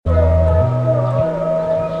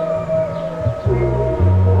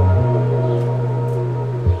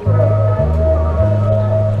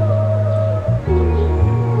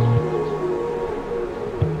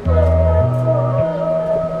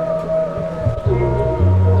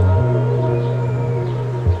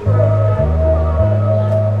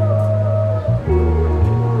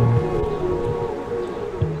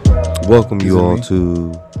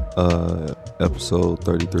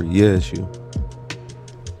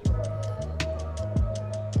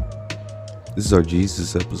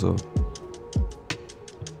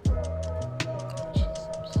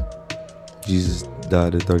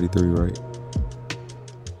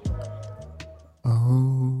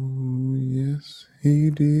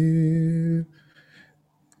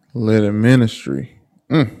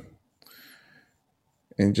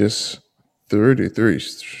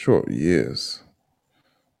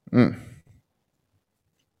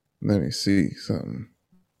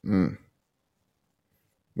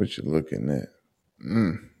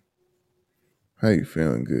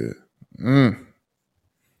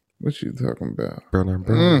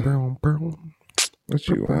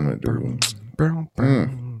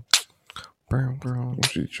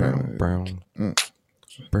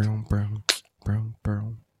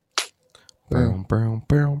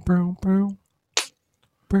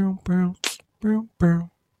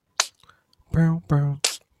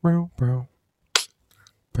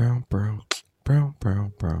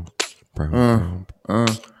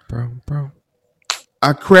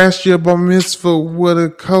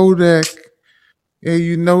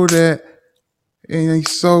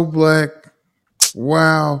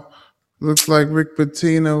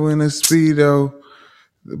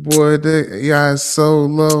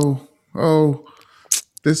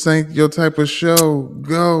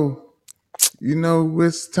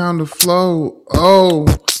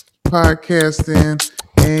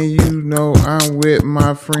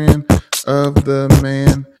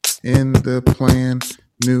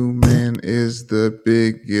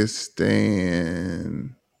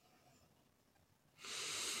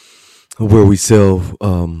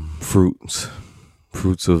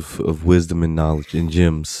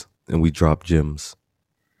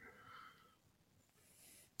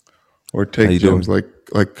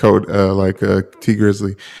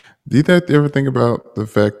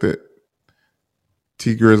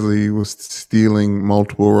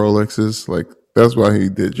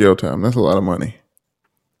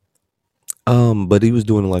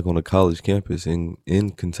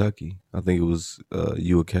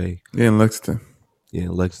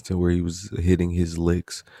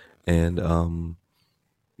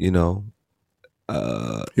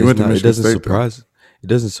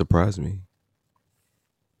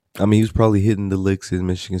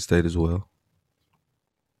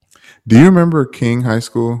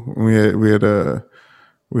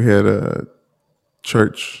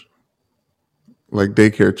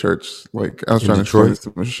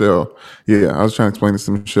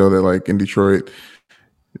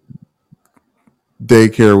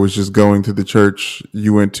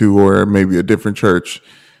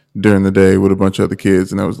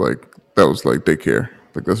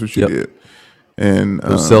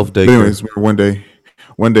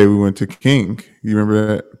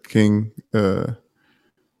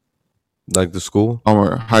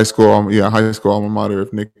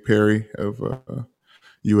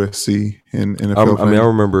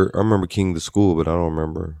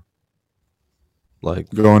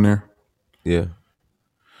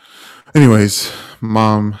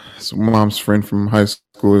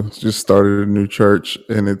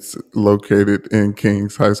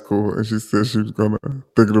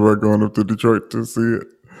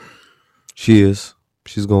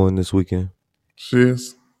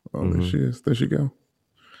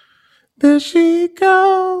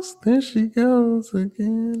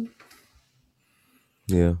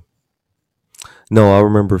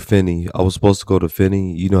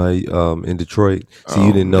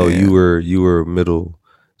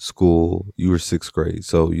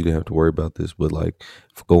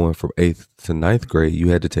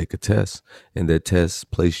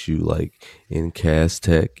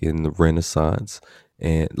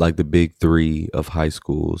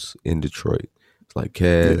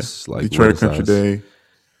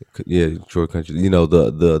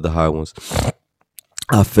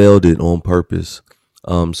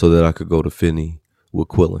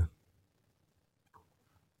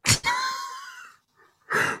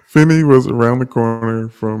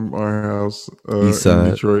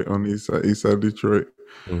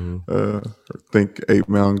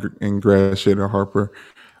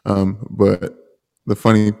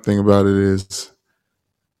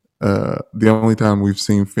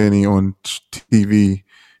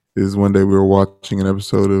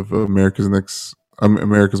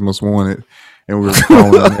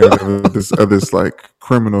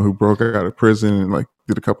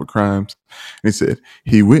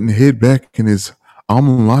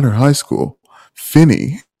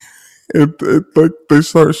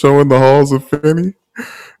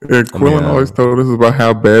And I mean, Quillen always told us about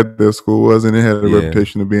how bad their school was, and it had a yeah,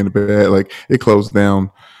 reputation of being bad. Like it closed down,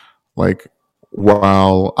 like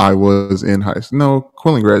while I was in high school. No,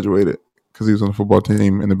 Quillen graduated because he was on the football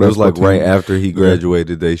team and the it was basketball like right team after he there.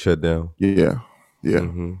 graduated, they shut down. Yeah, yeah,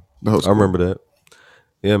 Hmm. the whole I school. remember that.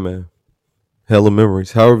 Yeah, man. Hella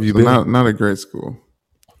memories. How have you So been? not a great school.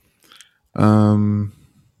 Um,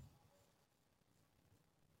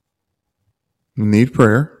 need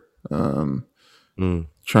prayer. Um, Mm.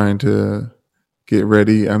 trying to get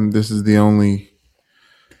ready. This is the only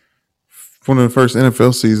one of the first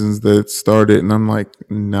NFL seasons that started, and I'm like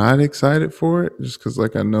not excited for it, just because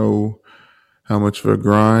like I know how much of a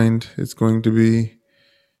grind it's going to be,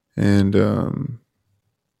 and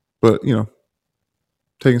but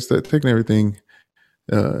taking everything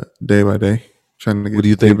day by day, trying to What do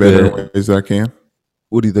you get think better in that? ways that I can.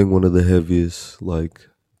 What do you think one of the heaviest like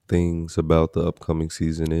things about the upcoming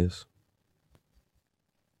season is?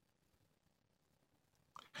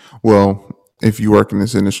 Well, if you work in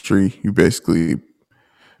this industry, you basically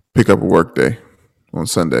pick up a work day on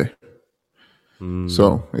Sunday, Mm.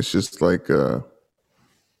 so it's just like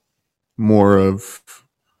more of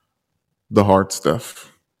the hard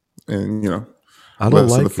stuff, and I don't less of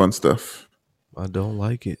the like it. fun stuff. I don't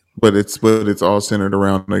like it. But it's all centered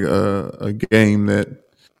around a game that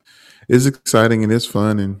is exciting and is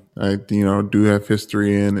fun, and I do have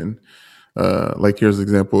history in, and like here's an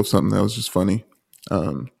example of something that was just funny.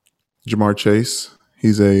 Um, Jamar Chase,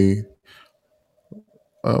 he's a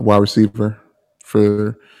wide receiver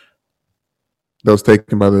for that was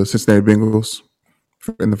taken by the Cincinnati Bengals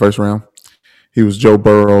in the first round. He was Joe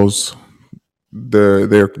Burrow's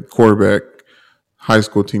their quarterback, high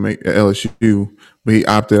school teammate at LSU, but he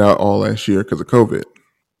opted out all last year because of COVID.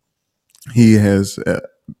 He has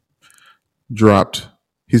dropped.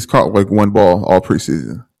 He's caught like one ball all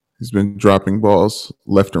preseason. He's been dropping balls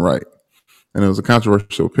left and right, and it was a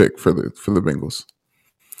controversial pick for the Bengals.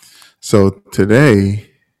 So today,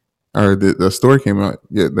 or the story came out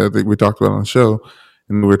that we talked about on the show,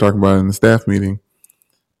 and we were talking about it in the staff meeting,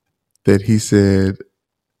 that he said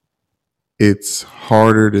it's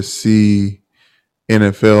harder to see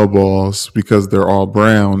NFL balls because they're all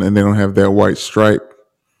brown and they don't have that white stripe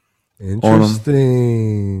on them,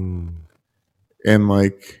 Interesting. and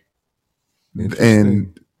like Interesting.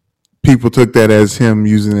 and people took that as him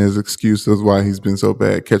using it as excuse as why he's been so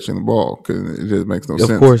bad catching the ball because it just makes no Of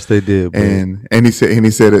sense. course they did, but And he said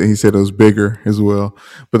it was bigger as well,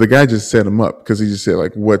 but the guy just set him up because he just said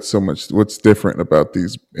like what's different about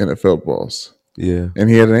these NFL balls, yeah. and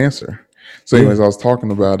he had an answer. So, Yeah. anyways, I was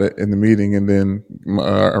talking about it in the meeting, and then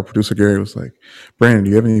our producer Gary was like, "Brandon, do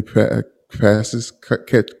you have any passes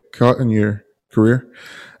caught in your career?"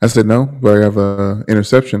 I said no, but I have a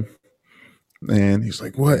interception. And he's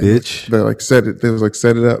like, "What?" And Bitch. they like set it. They was like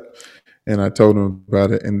set it up, and I told him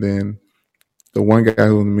about it. And then the one guy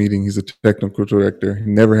who in the meeting, he's a technical director. He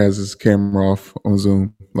never has his camera off on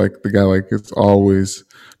Zoom. Like the guy, like it's always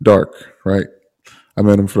dark, right? I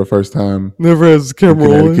met him for the first time Never has his in camera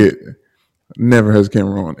on. Connecticut. Never has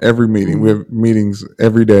camera on. Every meeting, we have meetings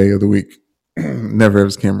every day of the week. Never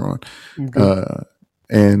has camera on. Okay.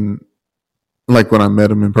 And like when I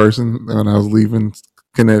met him in person, when I was leaving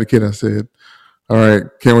Connecticut, I said, "All right,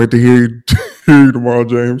 can't wait to hear you, hear you tomorrow,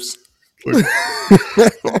 James." Like,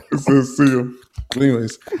 it says, "See him." But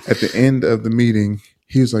anyways, at the end of the meeting,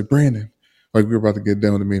 he was like, "Brandon," like we were about to get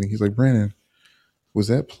done with the meeting. He's like, "Brandon, was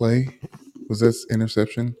that play? Was that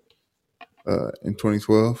interception in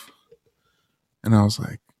 2012?" And I was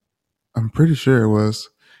like, "I'm pretty sure it was."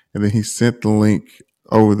 And then he sent the link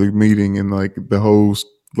over the meeting, and like the whole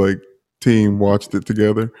like team watched it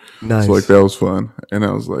together. So like Nice. that was fun. And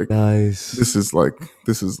I was like, Nice. this is like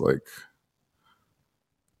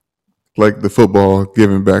the football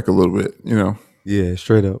giving back a little bit, you know. Yeah,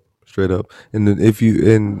 straight up. Straight up. And then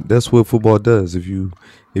and that's what football does. If you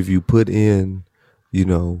put in,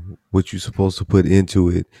 what you're supposed to put into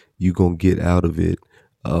it, you gonna get out of it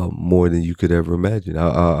more than you could ever imagine.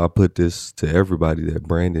 I put this to everybody that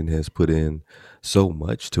Brandon has put in so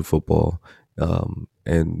much to football,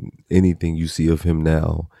 and anything you see of him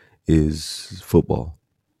now is football.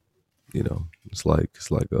 It's like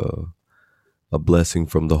a blessing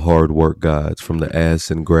from the hard work gods, from the ass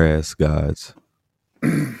and grass gods.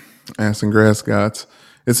 Ass and grass gods.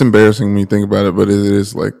 It's embarrassing when you think about it, but it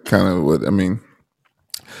is like kind of what I mean.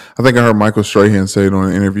 I think I heard Michael Strahan say it on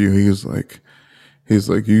an interview. He's like,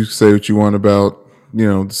 you say what you want about, the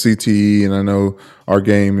CTE, and I know our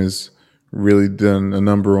game has really done a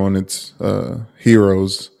number on its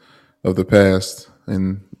heroes of the past.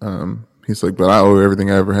 And he's like, but I owe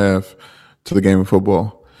everything I ever have to the game of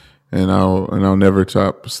football. and I'll never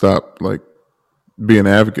stop like being an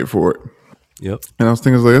advocate for it. Yep. And I was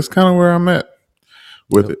thinking, like, that's kind of where I'm at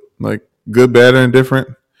with Yep. it. Like, good, bad, and indifferent.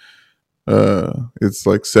 It's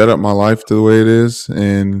like set up my life to the way it is,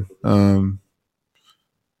 and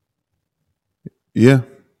yeah,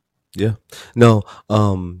 Yeah. No.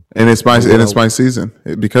 and it's my But what and I it's my season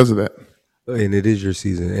because of that. and it is your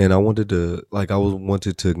season, and I wanted to like I was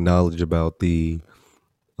wanted to acknowledge about the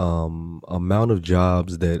amount of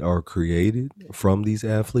jobs that are created from these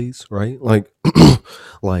athletes, right? Like,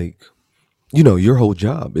 like your whole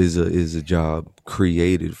job is a job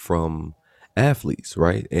created from athletes,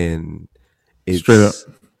 right? And Straight up. it's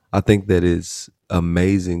I think that it's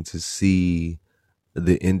amazing to see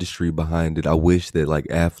the industry behind it. I wish that like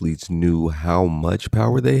athletes knew how much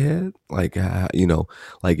power they had. Like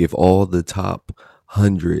like if all the top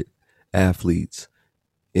 100 athletes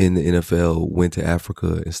in the NFL went to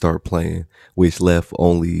Africa and started playing, which left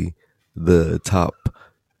only the top,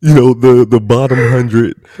 the bottom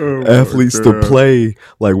 100 Oh my athletes to god. play,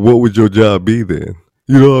 like what would your job be then?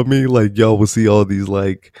 You know what I mean? Like y'all would see all these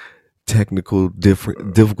like technical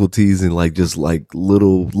different difficulties and like just like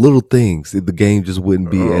little things. The game just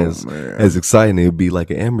wouldn't be Oh as man. exciting. It'd be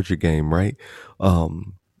like an amateur game, right?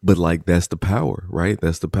 But like that's the power, right?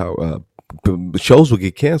 That's the power. Shows will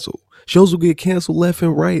get canceled. Shows will get canceled left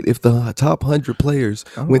and right if the top 100 players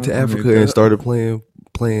went to I mean Africa and that, started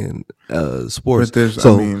playing sports. but there's. I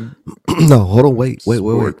So mean, no, hold on, wait.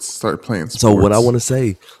 sports. Start playing So sports. what I want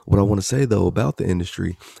to say though about the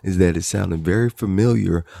industry is that it sounded very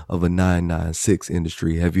familiar of a 996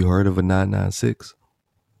 industry. Have you heard of a 996?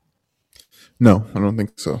 No, I don't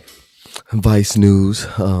think so. Vice News,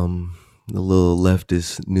 the little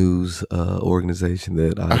leftist news organization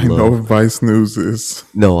that I I know love. what Vice News is.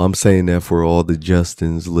 No, I'm saying that for all the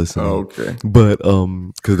Justins listening, Okay. but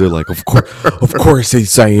because they're like, of course,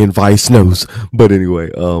 he's saying Vice News. But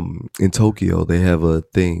anyway, in Tokyo, they have a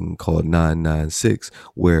thing called 996,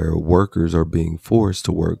 where workers are being forced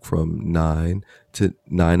to work from 9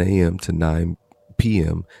 a.m. to 9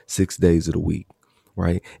 p.m. 6 days of the week.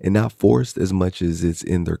 Right, and not forced as much as it's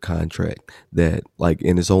in their contract that like,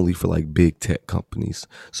 and it's only for like big tech companies.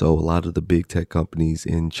 So a lot of the big tech companies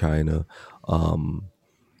in China, um,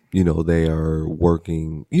 they are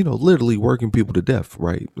working, literally working people to death,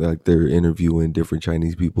 right? Like they're interviewing different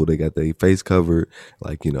Chinese people. They got their face covered.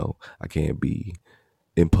 Like, I can't be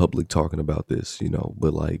in public talking about this,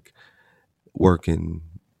 but like working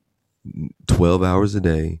 12 hours a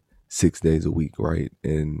day, 6 days a week, right?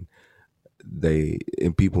 And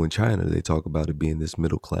people in China, they talk about it being this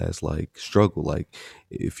middle class like struggle. Like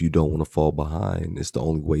if you don't want to fall behind, it's the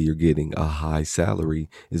only way you're getting a high salary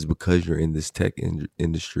is because you're in this tech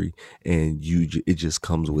industry, and it just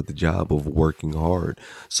comes with the job of working hard.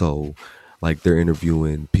 So like they're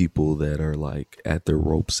interviewing people that are like at their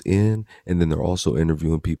ropes end, and then they're also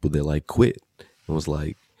interviewing people that like quit. It was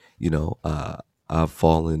like, you know, uh, I've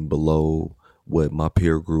fallen below what my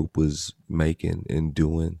peer group was making and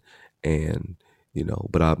doing, and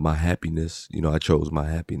but my happiness, I chose my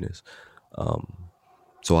happiness. um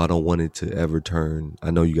so I don't want it to ever turn.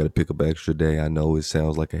 I know you got to pick up an extra day. I know it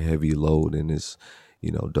sounds like a heavy load, and it's,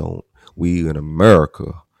 don't we in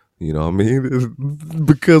America, what I mean?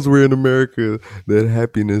 Because we're in America, that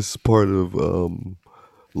happiness part of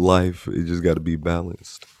life, it just got to be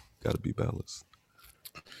balanced. Got to be balanced.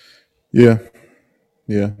 Yeah,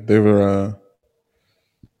 yeah. They were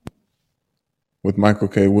with Michael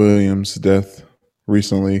K. Williams' death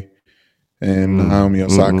recently, and Naomi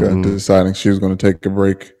Osaka Mm-mm-mm. deciding she was going to take a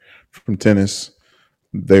break from tennis.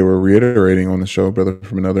 They were reiterating on the show Brother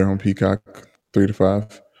from Another on Peacock 3 to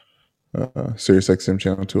 5, Sirius XM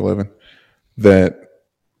channel 211, that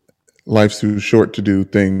life's too short to do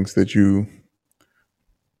things that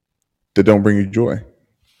don't bring you joy.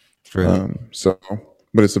 Straight up. So,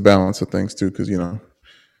 but it's a balance of things too, because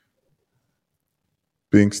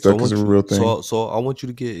being So I stuck is a want you. real thing. So I want you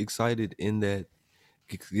to get excited in that.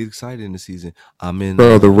 Get excited in the season. I'm in.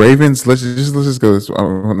 Bro, the Ravens. Let's just go this. I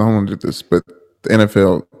don't want to do this, but the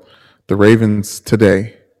NFL, the Ravens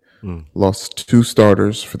today Mm. lost two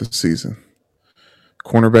starters for the season.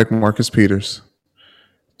 Cornerback Marcus Peters,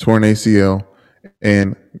 torn ACL,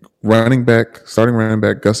 and starting running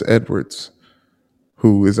back Gus Edwards,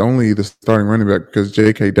 who is only the starting running back because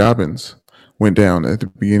J.K. Dobbins went down at the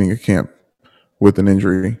beginning of camp with an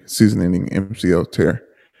injury, season-ending MCL tear.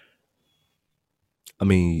 I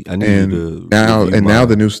mean, I need you And to now review and now my.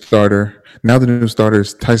 the new starter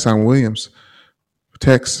is Tyson Williams,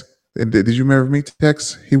 Tex. And did you remember me,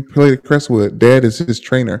 Tex? He played at Crestwood. Dad is his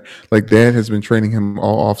trainer. Like Dad has been training him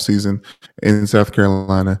all off season in South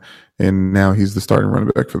Carolina, and now he's the starting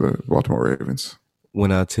running back for the Baltimore Ravens.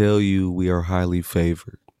 When I tell you we are highly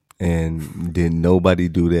favored, and did nobody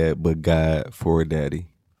do that but God for a daddy.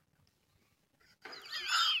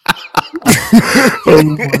 Oh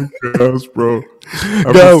my gosh, bro!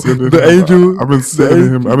 I've been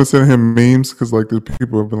sending him memes because like the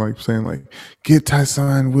people have been like saying like, get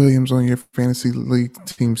Tyson Williams on your fantasy league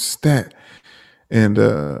team stat, and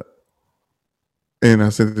I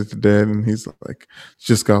sent it to Dad, and he's like,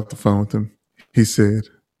 just got off the phone with him. He said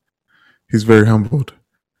he's very humbled.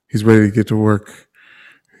 He's ready to get to work.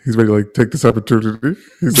 He's ready to like take this opportunity.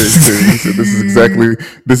 He said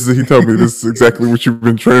he told me this is exactly what you've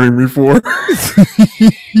been training me for.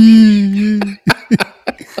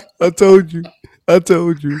 I told you.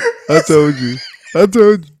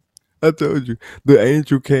 The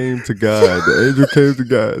angel came to God. The angel came to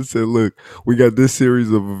God and said, look, we got this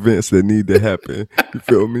series of events that need to happen. You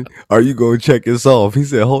feel me? Are you going to check us off? He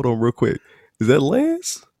said, hold on real quick. Is that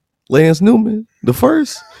Lance? Lance Newman, the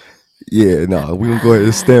first? Yeah, no, we gonna go ahead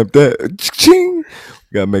and stamp that. Ching!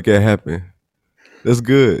 We gotta make that happen. That's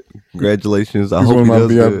good. Congratulations. I hope he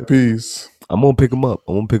does good. VIPs. I'm gonna pick him up.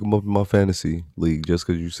 I'm gonna pick him up in my fantasy league just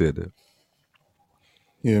because you said that.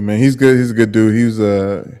 Yeah, man, he's good. He's a good dude.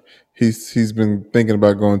 He's been thinking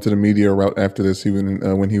about going to the media route after this.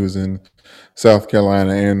 When he was in South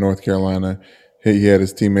Carolina and North Carolina, he had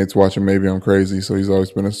his teammates watching Maybe I'm Crazy, so he's always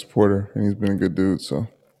been a supporter and he's been a good dude. So,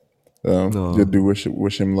 good dude.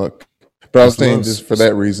 Wish him luck. But I was saying just for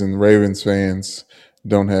that reason, Ravens fans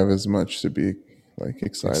don't have as much to be like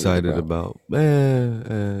excited about. Man,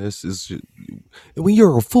 it's when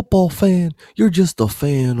you're a football fan, you're just a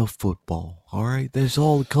fan of football. All right, that's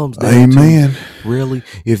all it comes down to. Really,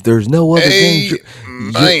 if there's no other game,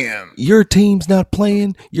 your team's not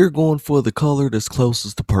playing, you're going for the color that's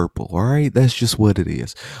closest to purple. All right, that's just what it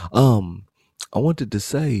is. I wanted to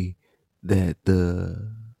say that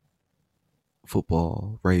the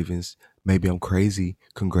football Ravens. Maybe I'm crazy.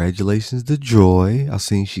 Congratulations to Joy. I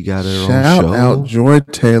seen she got her own show. Shout out Joy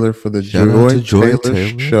Taylor for the Joy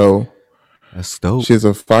Taylor show. That's dope. She has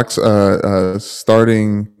a Fox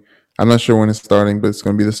starting. I'm not sure when it's starting, but it's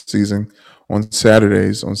going to be this season on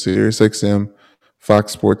Saturdays on Sirius XM,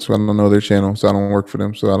 Fox Sports. I don't know their channel, so I don't work for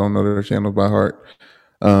them, so I don't know their channel by heart.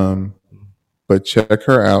 But check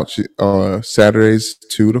her out. She Saturdays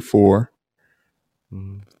 2 to 4.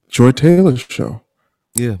 Joy Taylor show.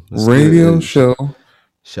 Yeah, radio show.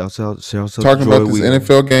 Shouts out talking about this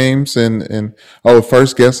NFL games and the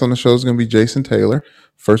first guest on the show is going to be Jason Taylor,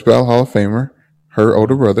 first ballot Hall of Famer, her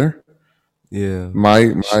older brother. Yeah, my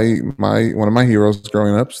one of my heroes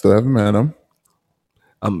growing up. Still haven't met him.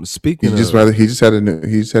 I'm speaking. He just had a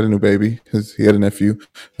new baby because he had a nephew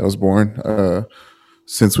that was born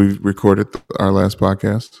since we recorded our last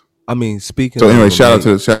podcast. I mean, speaking. So anyway, shout out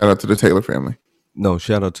to the Taylor family. No,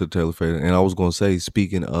 shout out to Taylor Fader. And I was going to say,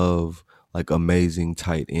 speaking of like amazing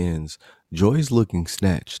tight ends, Joy's looking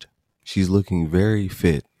snatched. She's looking very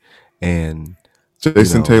fit. And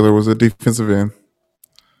Jason Taylor was a defensive end.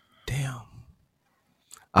 Damn.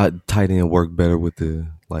 Tight end worked better with the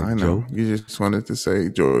I know. Joe. You just wanted to say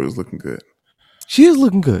Joy was looking good. She is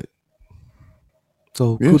looking good.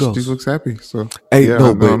 So kudos. She looks happy. So hey,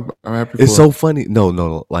 I'm happy. It's so funny.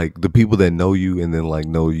 No. Like the people that know you and then like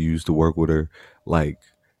know you used to work with her, like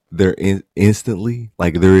they're instantly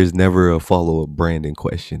like there is never a follow up branding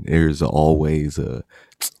question. There's always a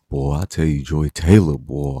boy. I tell you, Joy Taylor,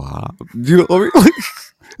 boy. You know what I mean? Like,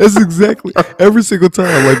 that's exactly every single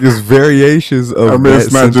time. Like it's variations of. I mean,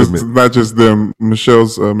 it's not just them.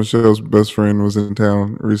 Michelle's best friend was in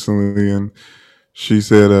town recently, and she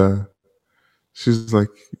said. She's like,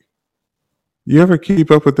 you ever keep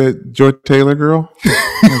up with that Joy Taylor girl?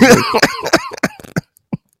 Like,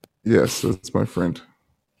 yes, that's my friend.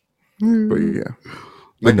 But yeah,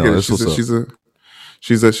 she's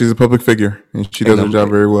a public figure, and she does her job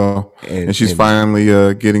very well. And she's finally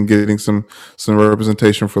getting some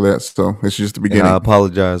representation for that. So it's just the beginning. I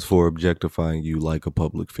apologize for objectifying you like a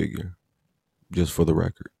public figure, just for the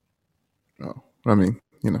record. Oh, I mean,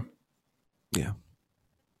 yeah.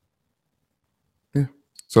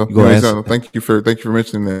 So thank you for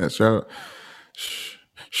mentioning that.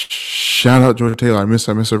 Shout out Joy Taylor. I miss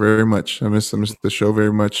her very much. I miss the show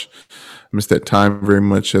very much. I miss that time very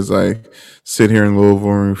much as I sit here in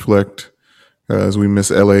Louisville and reflect as we miss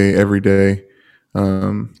LA every day.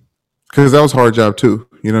 Because that was a hard job too.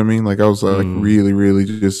 You know what I mean? Like I was like really, really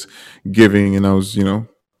just giving, and I was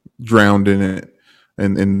drowned in it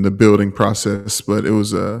and in the building process. But it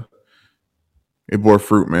was it bore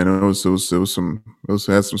fruit, man. It had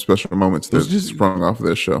some special moments that just sprung off of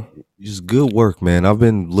that show. Just good work, man. I've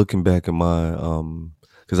been looking back at my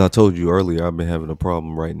because I told you earlier I've been having a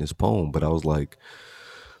problem writing this poem, but I was like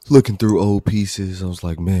looking through old pieces. I was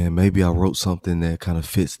like, man, maybe I wrote something that kind of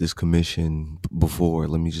fits this commission before.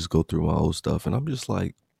 Let me just go through my old stuff, and I'm just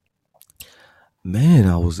like, man,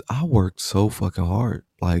 I worked so fucking hard.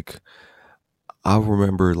 Like, I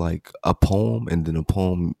remember like a poem, and then a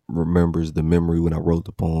poem remembers the memory when I wrote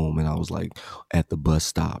the poem, and I was like at the bus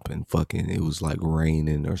stop, and fucking it was like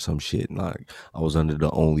raining or some shit, and like I was under the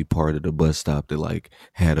only part of the bus stop that like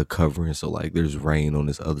had a covering, so like there's rain on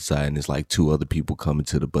this other side, and there's like two other people coming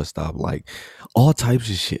to the bus stop, like all types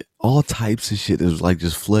of shit. It was like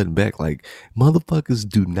just flooding back. Like, motherfuckers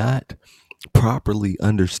do not properly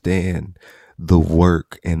understand the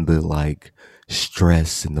work and the like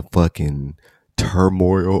stress and the fucking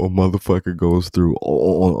turmoil a motherfucker goes through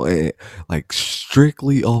like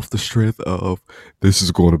strictly off the strength of this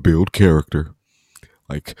is going to build character,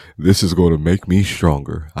 like this is going to make me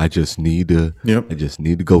stronger. I just need to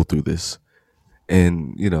go through this.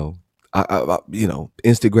 And I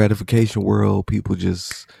instant gratification world, people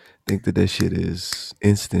just think that shit is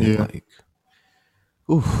instant. Yeah. Like,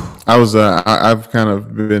 oof. I've kind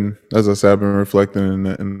of been, as I said, I've been reflecting,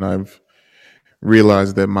 and I've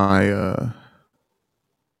realized that my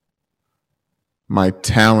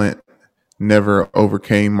talent never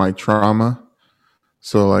overcame my trauma.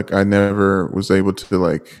 So like I never was able to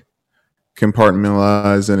like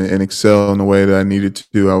compartmentalize and excel in the way that I needed to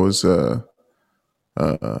do. I was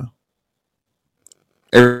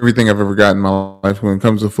everything I've ever gotten in my life when it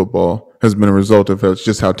comes to football has been a result of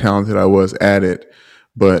just how talented I was at it.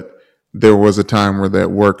 But there was a time where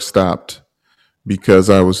that work stopped because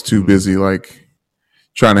I was too busy like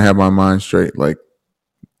trying to have my mind straight. Like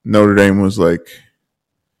Notre Dame was like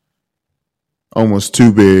almost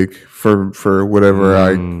too big for whatever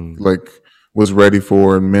I like was ready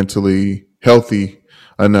for and mentally healthy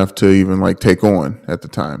enough to even like take on at the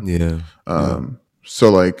time. So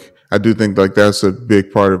like I do think like that's a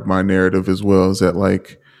big part of my narrative as well, is that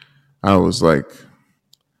like I was like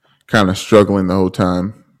kind of struggling the whole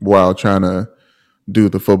time while trying to do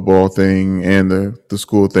the football thing and the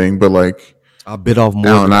school thing. But like I bit off more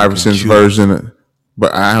Allen Iverson's version,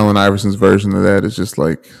 but Allen Iverson's version of that is just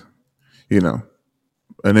like, an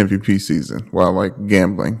MVP season while like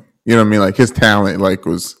gambling. You know what I mean? Like his talent like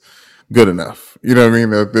was good enough. You know what I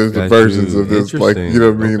mean? There's the versions of this, like, you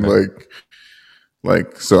know what I mean? Okay.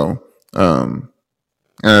 Like so. And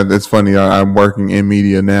it's funny. I'm working in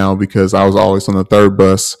media now because I was always on the third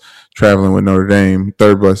bus traveling with Notre Dame.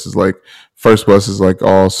 Third bus is like, first bus is like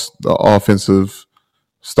all the offensive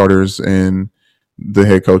starters and the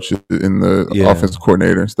head coach and the offensive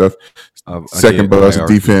coordinator and stuff. Second bus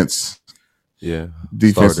defense. Yeah.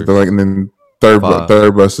 Defense, like, and then third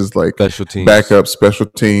bus is like special teams, backup, special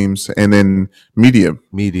teams, and then media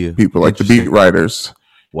people like the beat writers,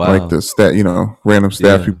 like the random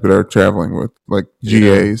staff people that are traveling with like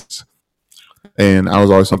GAs. And I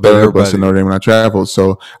was always on third bus in Notre Dame when I traveled.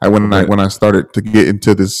 So when I started to get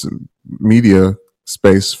into this media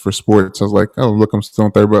space for sports, I was like, oh look, I'm still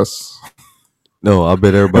on third bus. No, I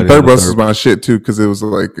bet everybody. And third bus is my shit too, because it was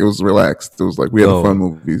relaxed. It was like we had fun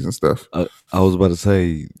movies and stuff. I was about to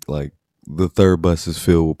say, like, the third bus is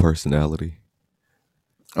filled with personality.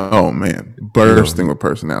 Oh man, bursting with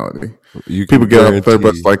personality. People get off the third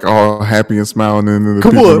bus like all happy and smiling, and then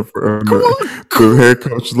the head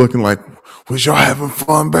coach looking like, "Was y'all having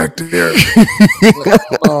fun back there?" Like,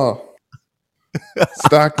 oh.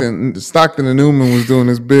 Stockton and Newman was doing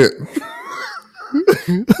this bit.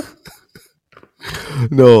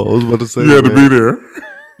 No, I was about to say you had to be there.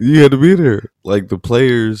 You had to be there, like the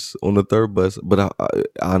players on the third bus. But I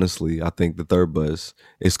honestly, I think the third bus,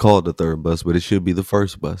 it's called the third bus, but it should be the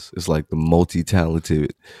first bus. It's like the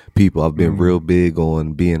multi-talented people. I've been real big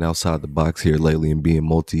on being outside the box here lately and being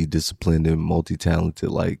multi-disciplined and multi-talented,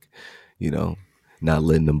 like, not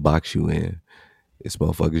letting them box you in. This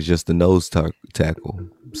motherfucker's just a nose tackle.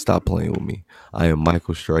 Stop playing with me. I am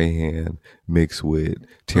Michael Strahan mixed with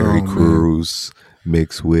Terry Crews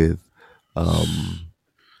mixed with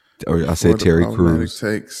or I said Terry Crews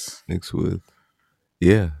mixed with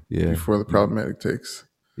before the problematic takes.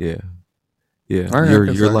 Yeah.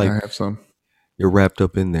 Right, you're like, I have some. You're wrapped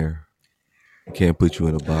up in there. Can't put you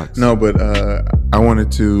in a box. No, but I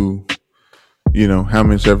wanted to, how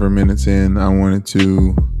much ever minutes in, I wanted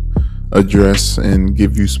to address and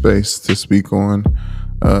give you space to speak on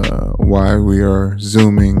why we are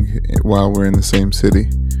Zooming while we're in the same city.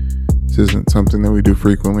 This isn't something that we do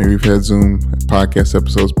frequently. We've had Zoom podcast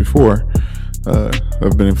episodes before.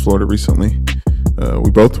 I've been in Florida recently,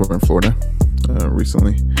 We both were in Florida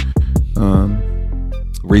recently.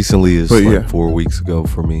 Recently is But like yeah. 4 weeks ago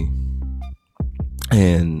for me.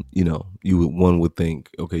 And one would think,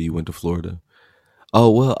 okay, you went to Florida. Oh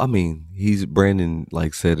well, I mean, Brandon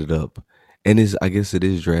like set it up, and I guess it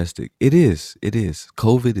is drastic. It is. It is.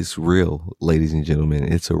 COVID is real, ladies and gentlemen.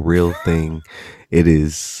 It's a real thing. It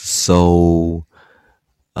is so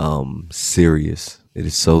serious. It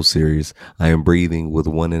is so serious. I am breathing with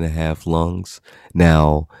 1.5 lungs.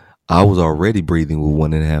 Now, I was already breathing with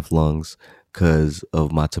 1.5 lungs because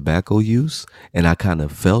of my tobacco use, and I kind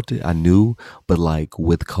of felt it. I knew, but like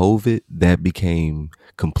with COVID, that became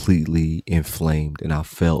completely inflamed, and I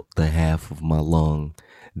felt the half of my lung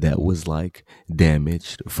that was like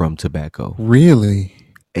damaged from tobacco. Really?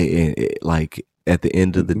 And like at the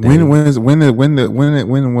end of the When day, was when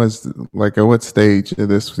was like at what stage of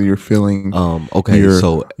this you're feeling okay, your the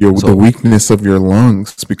so weakness of your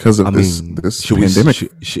lungs because I of mean, this should we pandemic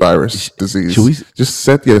virus should we disease? Just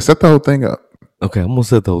set the whole thing up. Okay, I'm gonna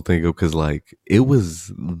set the whole thing up because like it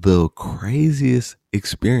was the craziest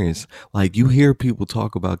experience. Like you hear people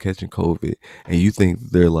talk about catching COVID and you think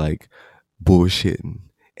they're like bullshitting.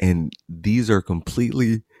 And these are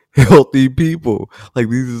completely healthy people. Like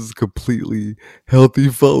these is completely healthy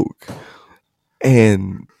folk.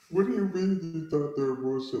 And What do you mean you thought they were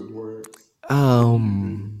bullshit, Lance? What do you mean?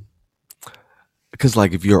 um because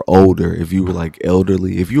like if you're older, if you were like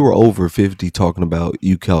elderly, if you were over 50 talking about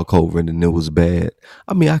you caught COVID and it was bad,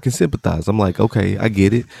 I mean I can sympathize. I'm like, okay, I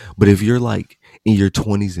get it. But if you're like in your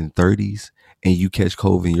 20s and 30s and you catch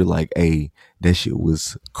COVID and you're like, hey, that shit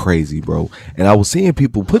was crazy, bro. And I was seeing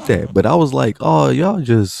people put that, but I was like, oh, y'all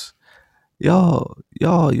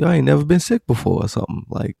ain't never been sick before or something.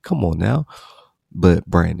 Like, come on now. But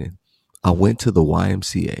Brandon, I went to the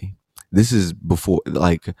YMCA. This is before,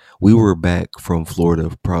 like, we were back from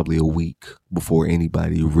Florida probably a week before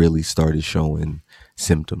anybody really started showing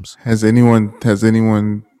symptoms. Has anyone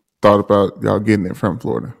thought about y'all getting it from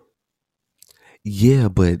Florida? Yeah,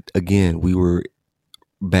 but again, we were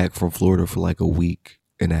back from Florida for like a week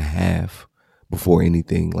and a half before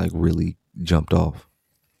anything like really jumped off.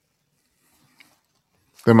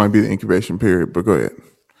 That might be the incubation period, but go ahead.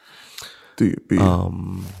 Do you be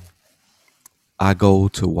I go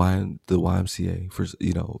to the YMCA for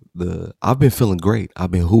I've been feeling great. I've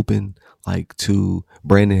been hooping like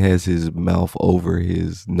Brandon has his mouth over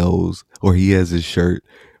his nose, or he has his shirt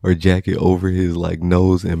or jacket over his like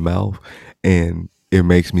nose and mouth, and it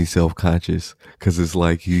makes me self conscious because it's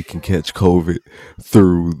like you can catch COVID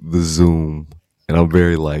through the Zoom, and I'm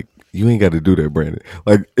very like, you ain't got to do that, Brandon.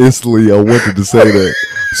 Like instantly, I wanted to say that,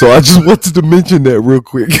 so I just wanted to mention that real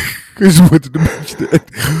quick. I just wanted to mention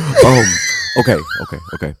that.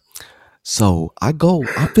 Okay. So I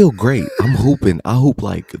feel great. I'm hooping. I hoop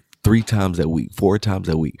like 3 times a week, 4 times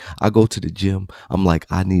a week. I go to the gym. I'm like,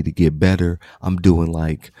 I need to get better. I'm doing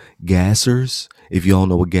like gassers. If y'all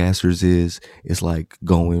know what gassers is, it's like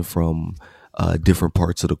going from different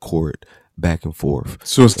parts of the court back and forth.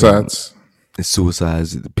 suicides? It's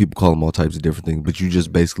suicides. People call them all types of different things, but you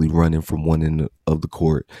just basically running from one end of the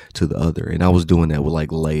court to the other. And I was doing that with like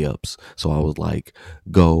layups. So I was like,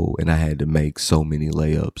 go, and I had to make so many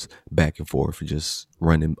layups back and forth, just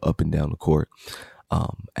running up and down the court.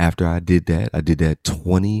 After I did that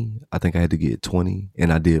 20. I think I had to get 20,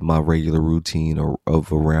 and I did my regular routine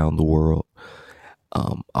of around the world.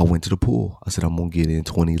 I went to the pool. I said, I'm going to get in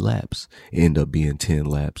 20 laps. It ended up being 10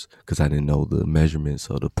 laps because I didn't know the measurements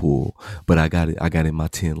of the pool. But I got in my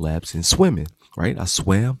 10 laps in swimming, right? I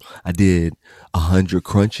swam. I did 100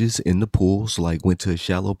 crunches in the pool. So like went to a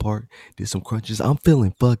shallow part, did some crunches. I'm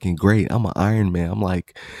feeling fucking great. I'm an Iron Man. I'm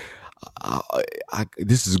like,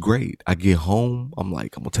 this is great. I get home. I'm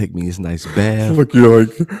like, I'm going to take me this nice bath. Look, you're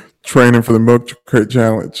like training for the milk crate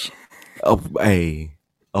challenge. Oh, hey.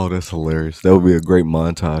 Oh, that's hilarious. That would be a great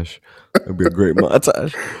montage. That'd be a great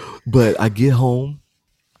montage. But I get home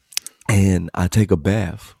and I take a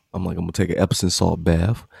bath. I'm like, I'm gonna take an Epsom salt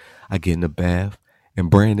bath. I get in the bath, and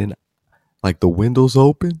Brandon, like the windows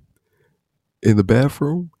open in the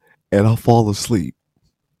bathroom, and I fall asleep.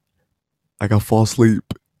 Like I fall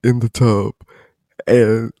asleep in the tub,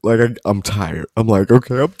 and like I'm tired. I'm like,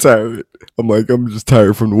 okay, I'm tired. I'm like, I'm just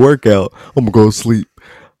tired from the workout. I'm gonna go to sleep.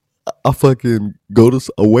 I fucking I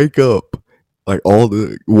wake up, like all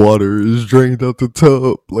the water is drained out the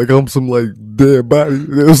tub, like I'm some like dead body.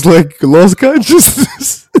 It was like lost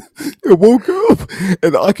consciousness. I woke up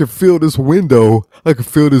and I could feel this window. I could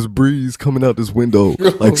feel this breeze coming out this window,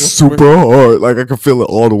 like super hard. Like I could feel it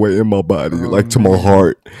all the way in my body, like to my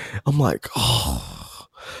heart. I'm like, oh.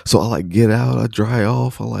 So I like get out, I dry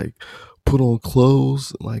off, I like put on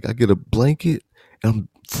clothes, like I get a blanket. and I'm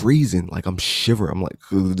freezing, like I'm shivering. I'm like,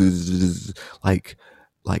 like,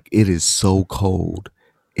 like it is so cold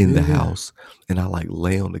in the Yeah. house, and I like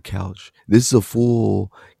lay on the couch. This is a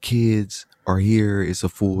full kids are here. It's a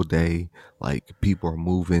full day. Like people are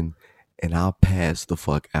moving, and I'll pass the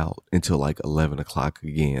fuck out until like 11 o'clock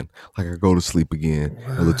again. Like I go to sleep again,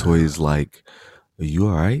 and Latoya's Wow. like, "Are you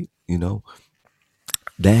all right?"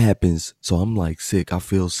 That happens. So I'm like sick. I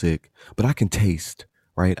feel sick, but I can taste,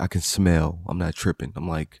 right? I can smell. I'm not tripping. I'm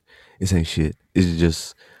like, this ain't shit. It's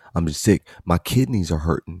just, I'm just sick. My kidneys are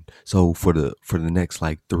hurting. So for the next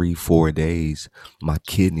like 3-4 days, my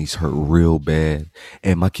kidneys hurt real bad.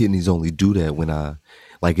 And my kidneys only do that when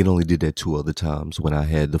like it only did that 2 other times, when I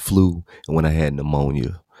had the flu and when I had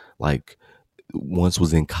pneumonia. Like once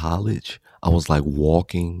was in college, I was like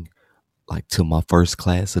walking like to my first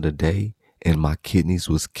class of the day, and my kidneys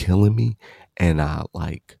was killing me, and I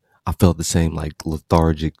felt the same, like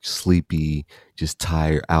lethargic, sleepy, just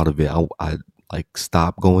tired out of it. I like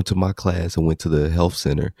stopped going to my class and went to the health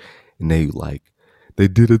center, and they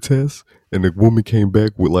did a test, and the woman came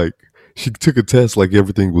back with like, she took a test like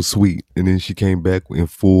everything was sweet, and then she came back in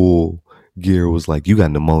full gear, was like, you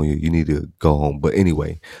got pneumonia, you need to go home. But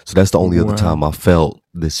anyway, so that's the only other time Wow. I felt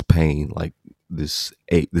this pain, like this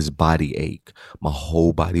ache, this body ache. My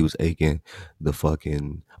whole body was aching.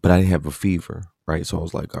 But I didn't have a fever, right? So I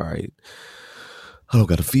was like, all right, I don't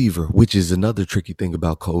got a fever, which is another tricky thing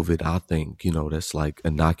about COVID. I think, that's like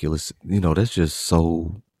innocuous, that's just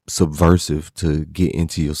so subversive to get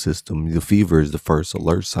into your system. The fever is the first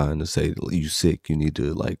alert sign to say you sick, you need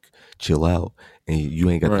to like chill out. And you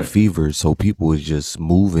ain't got the Right. fever, so people is just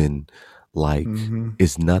moving like Mm-hmm.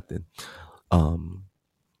 it's nothing. Um,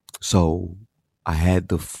 so I had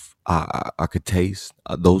I could taste,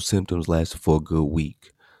 those symptoms lasted for a good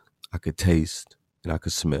week. I could taste and I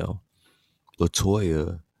could smell.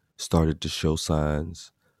 Latoya started to show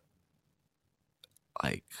signs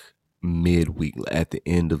like midweek, at the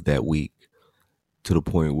end of that week, to the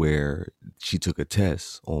point where she took a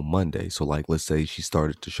test on Monday. So like let's say she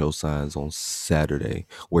started to show signs on Saturday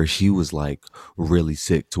where she was like really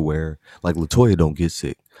sick, to where like Latoya don't get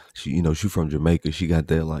sick. She from Jamaica. She got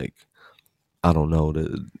that like, I don't know,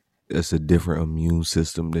 it's a different immune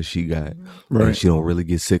system that she got, and Right. she don't really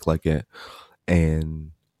get sick like that.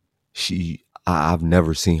 And I've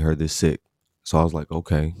never seen her this sick, so I was like,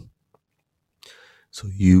 okay, so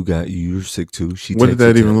you're sick too. She What did takes a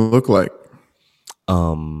that test. even look like?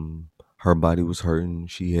 Her body was hurting.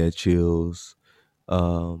 She had chills.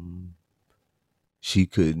 Um, she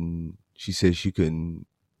couldn't. She said she couldn't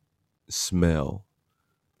smell.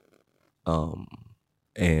 Um,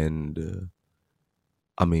 and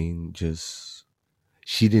I mean, just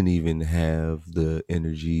she didn't even have the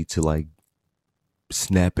energy to like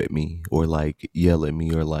snap at me or like yell at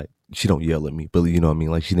me, or like, she don't yell at me, but you know what I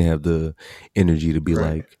mean? Like she didn't have the energy to be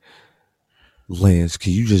Right. like, Lance,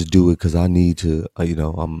 can you just do it? Cause I need to,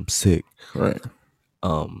 I'm sick. Right.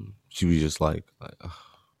 She was just like,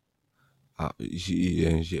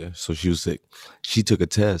 yeah. So she was sick. She took a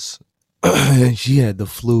test and she had the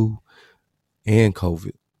flu and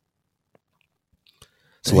COVID.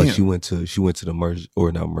 So like Damn. she went to the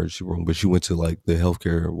or not emergency room, but she went to like the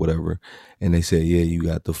healthcare or whatever, and they said, yeah, you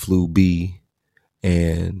got the flu B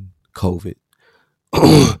and COVID.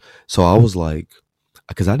 So I was like,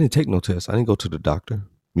 because I didn't take no test. I didn't go to the doctor.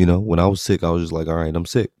 When I was sick, I was just like, all right, I'm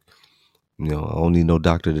sick. I don't need no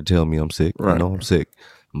doctor to tell me I'm sick. I Right. know I'm sick.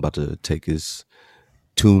 I'm about to take his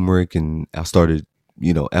turmeric, and I started,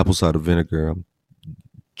 apple cider vinegar. I'm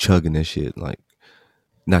chugging that shit, like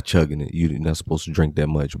not chugging it. You're not supposed to drink that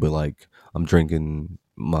much, but like I'm drinking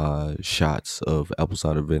my shots of apple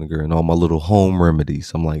cider vinegar and all my little home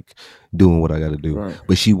remedies. I'm like doing what I got to do. Right.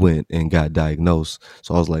 But she went and got diagnosed.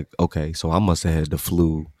 So I was like, okay, so I must have had the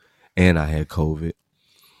flu and I had COVID.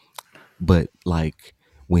 But like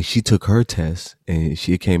when she took her test and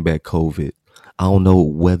she came back COVID, I don't know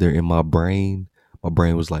whether in my brain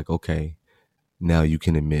was like, okay, now you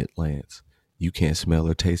can admit, Lance, you can't smell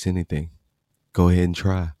or taste anything. Go ahead and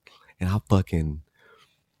try. And I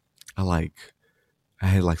like, I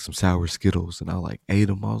had like some sour Skittles and I like ate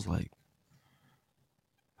them. I was like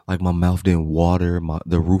my mouth didn't water,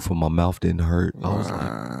 the roof of my mouth didn't hurt. I was like,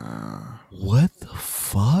 Wow. what the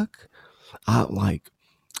fuck? I like,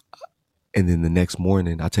 and then the next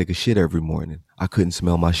morning, I take a shit every morning. I couldn't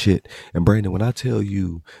smell my shit. And Brandon, when I tell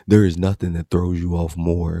you, there is nothing that throws you off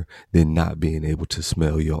more than not being able to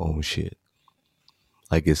smell your own shit.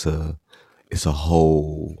 Like it's a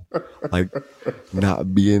whole, like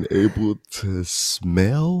not being able to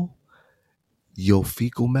smell your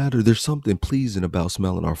fecal matter. There's something pleasing about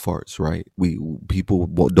smelling our farts, right? We people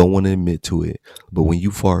don't want to admit to it, but when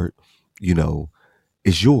you fart, you know,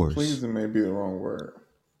 it's yours. Pleasing may be the wrong word.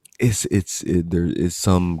 There is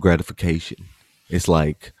some gratification. It's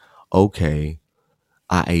like, okay,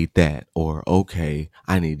 I ate that, or okay,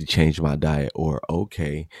 I need to change my diet, or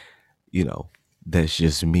okay, you know, that's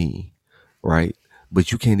just me, right?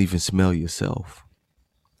 But you can't even smell yourself.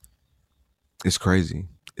 It's crazy.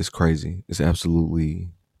 It's crazy. It's absolutely.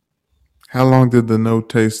 How long did the no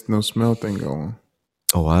taste, no smell thing go on?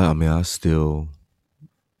 Oh, I mean, I still,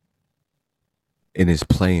 and it's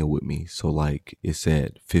playing with me. So like it's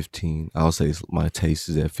at 15. I'll say my taste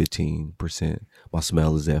is at 15%. My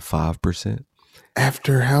smell is at 5%.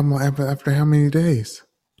 After how many days?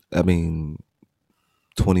 I mean,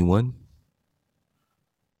 21.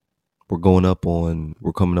 We're coming up on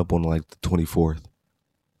like the 24th.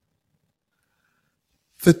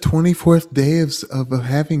 The 24th day of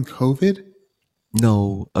having COVID?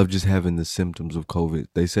 No, of just having the symptoms of COVID.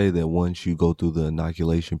 They say that once you go through the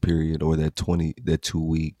inoculation period, or that 2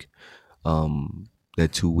 week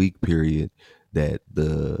that 2 week period, that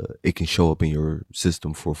the it can show up in your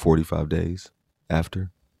system for 45 days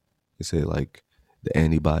after. They say like the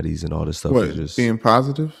antibodies and all this stuff is What, just, being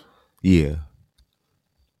positive? yeah.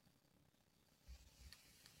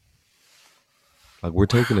 Like we're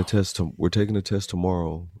taking a test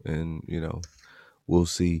tomorrow, and we'll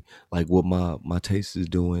see like what my taste is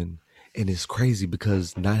doing. And it's crazy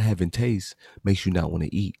because not having taste makes you not want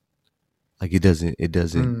to eat. Like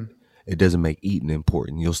Mm. it doesn't make eating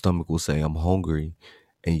important. Your stomach will say I'm hungry,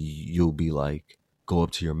 and you'll be like, go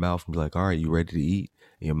up to your mouth and be like, all right, you ready to eat?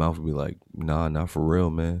 And your mouth will be like, nah, not for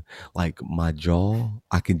real, man. Like my jaw,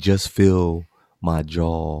 I can just feel my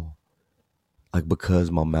jaw, like because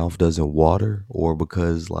my mouth doesn't water, or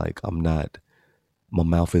because like my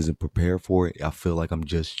mouth isn't prepared for it. I feel like I'm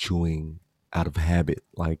just chewing out of habit.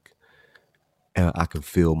 Like, and I can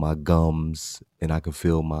feel my gums, and I can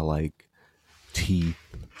feel my like teeth.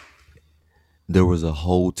 There was a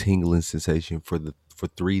whole tingling sensation for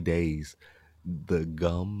 3 days. The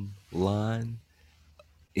gum line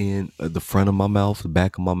in the front of my mouth, the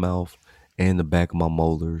back of my mouth, and the back of my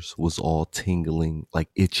molars was all tingling, like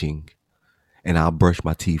itching. And I brush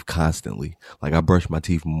my teeth constantly. Like I brush my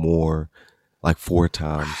teeth more, like 4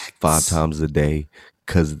 times, 5 times a day,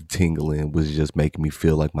 because the tingling was just making me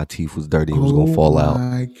feel like my teeth was dirty and was gonna Oh fall out.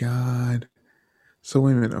 my God. So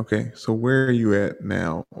wait a minute. Okay. So where are you at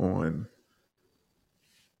now on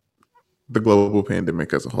the global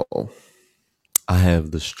pandemic as a whole? I have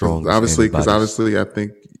the Because strongest obviously, antibodies. I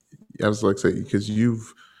think I was like say because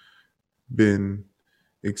you've been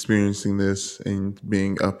experiencing this and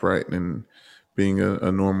being upright and being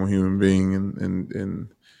a normal human being and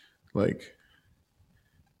like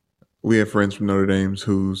we have friends from Notre Dame's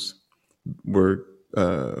were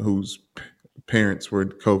whose parents were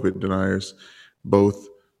COVID deniers. Both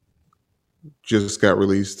just got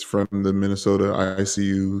released from the Minnesota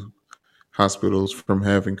ICU hospitals from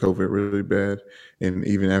having COVID really bad, and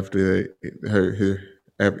even after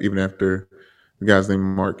even after the guy's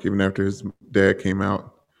name Mark, even after his dad came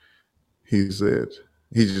out, he said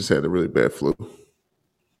he just had a really bad flu.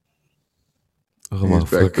 Oh He's my back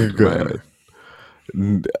to fucking god!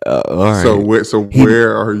 declining. All right, he.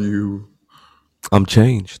 Where are you? I'm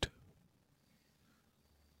changed.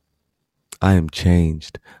 I am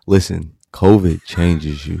changed. Listen, COVID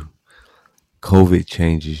changes you. COVID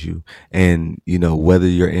changes you. And, whether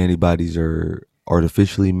your antibodies are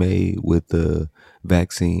artificially made with the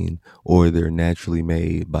vaccine, or they're naturally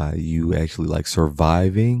made by you actually like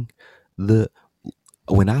surviving the,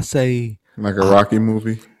 when I say, Like a I, Rocky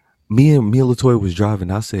movie? me and Latoya was driving,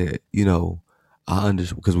 I said, I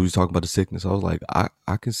understand, because we was talking about the sickness. I was like,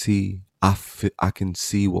 I can see, I can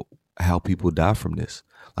see how people die from this.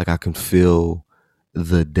 Like I can feel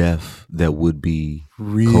the death that would be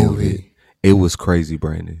COVID. Really? It was crazy,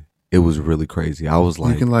 Brandon. It was really crazy. I was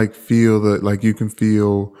You can like, like feel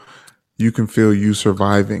you can feel you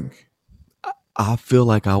surviving. I feel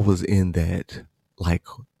like I was in that, like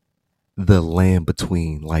the land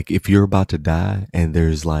between, like if you're about to die and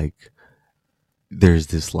there's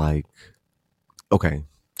this like, okay,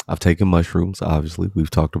 I've taken mushrooms, obviously. We've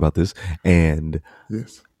talked about this. And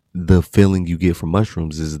Yes. the feeling you get from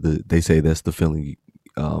mushrooms is they say that's the feeling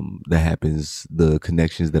that happens, the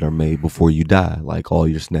connections that are made before you die. Like all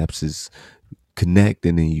your synapses connect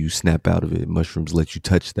and then you snap out of it. Mushrooms let you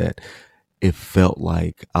touch that. It felt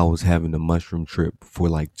like I was having a mushroom trip for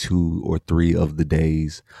like 2 or 3 of the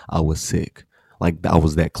days I was sick. Like I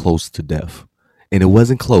was that close to death. And it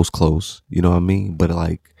wasn't close, you know what I mean? But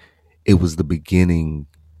like it was the beginning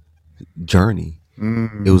journey.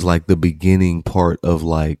 It was like the beginning part of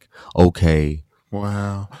like, okay,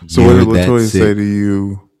 Wow. So what you're did that Latoya say sick. to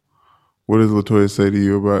you? What did Latoya say to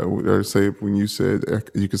you about, or say when you said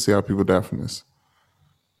you can see how people die from this?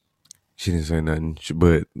 She didn't say nothing,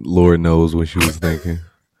 but Lord knows what she was thinking.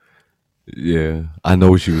 Yeah, I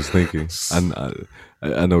know what she was thinking.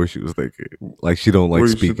 I know what she was thinking. Like she don't What like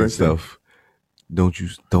is she speaking thinking? stuff.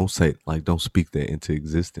 Don't say like don't speak that into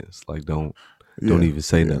existence. Like don't Yeah, even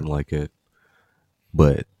say yeah. nothing like that.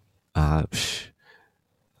 But I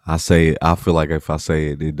I say it, I feel like if I say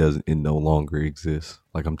it, it no longer exists.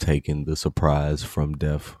 Like I'm taking the surprise from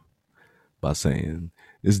death by saying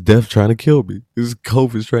it's death trying to kill me. This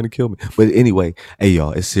COVID's trying to kill me. But anyway, hey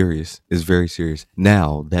y'all, it's serious. It's very serious.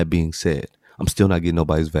 Now, that being said, I'm still not getting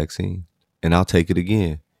nobody's vaccine. And I'll take it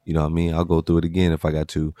again. You know what I mean? I'll go through it again if I got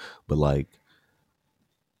to. But like,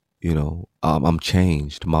 I'm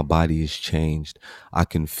changed. My body is changed. I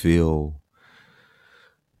can feel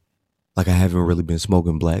like I haven't really been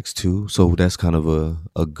smoking blacks too. So that's kind of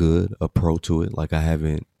a pro to it. Like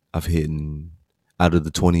I've hit out of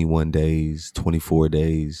the 21 days, 24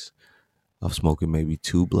 days, I've smoking maybe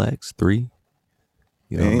 2 blacks, 3.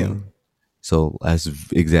 You know what I mean? Damn. So that's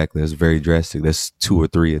very drastic. That's 2 or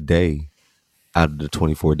 3 a day out of the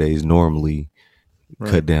 24 days normally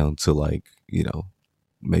Right. cut down to like,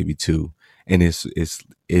 maybe 2. And it's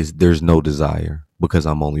there's no desire because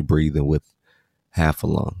I'm only breathing with half a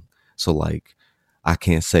lung. So like I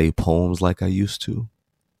can't say poems like I used to.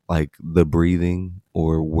 Like the breathing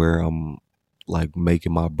or where I'm like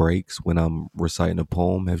making my breaks when I'm reciting a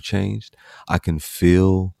poem have changed. I can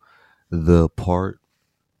feel the part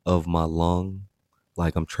of my lung.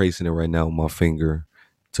 Like I'm tracing it right now with my finger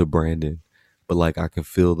to Brandon. But like I can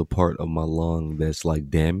feel the part of my lung that's like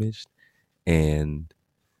damaged and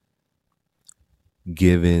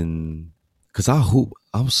given because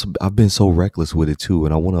I've been so reckless with it too,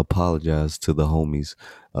 and I want to apologize to the homies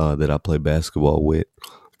that I play basketball with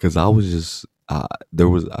because I was just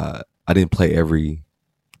I didn't play every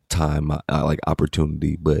time I like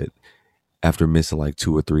opportunity, but after missing like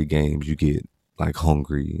 2 or 3 games, you get like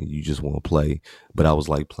hungry and you just want to play. But I was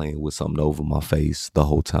like playing with something over my face the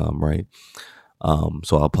whole time, right?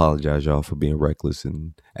 So I apologize, y'all, for being reckless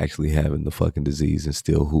and actually having the fucking disease and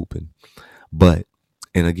still hooping. But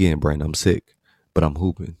and again, Brandon, I'm sick, but I'm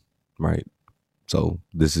hooping, right? So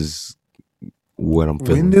this is what I'm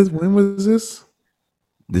feeling. When was this?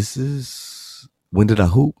 This is when did I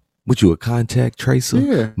hoop? What you a contact tracer?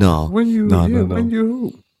 Yeah. No, no, no, When no. you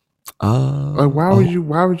hoop. Like Uh, why oh,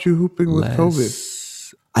 was you hooping with COVID?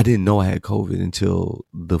 I didn't know I had COVID until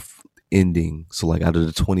the ending. So like out of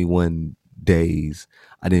the 21 days,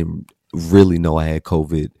 I didn't really know I had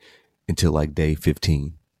COVID until like day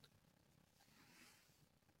 15.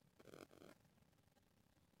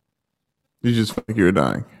 You just felt like you were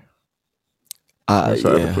dying. You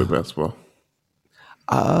decided to play Yeah. basketball.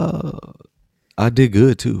 Uh, I did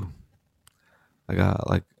good too. Like I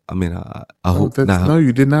Oh, hope that's now. no,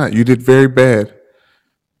 you did not. You did very bad.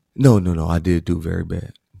 No. I did do very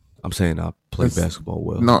bad. I'm saying I played That's basketball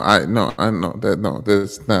well. no, I know that no,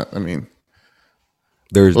 that's not. I mean,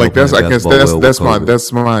 There is no like that's playing I guess basketball well with COVID.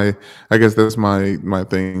 that's my I guess that's my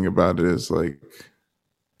thing about it is like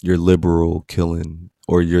You're liberal killing,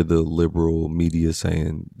 or you're the liberal media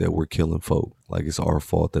saying that we're killing folk. Like it's our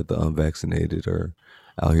fault that the unvaccinated are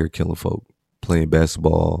out here killing folk, playing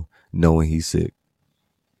basketball, knowing he's sick.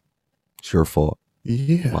 It's your fault.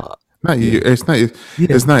 yeah, My, not you. yeah,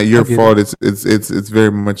 yeah. It's not I your get it. fault. It's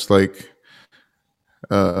very much like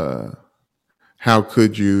uh how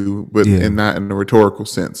could you, but Yeah, and not in a rhetorical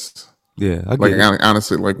sense. yeah. I Like get it.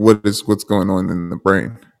 honestly, like what's going on in the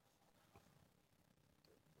brain?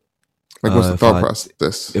 Like what's the If thought I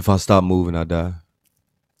process? if I stop moving, I die.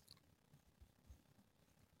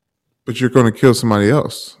 But you're going to kill somebody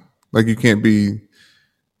else. Like you can't be.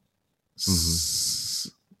 Hmm.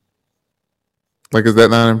 Like, is that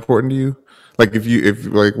not important to you? Like, if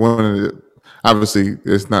like one of the, obviously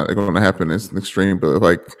it's not going to happen. It's an extreme, but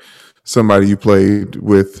like somebody you played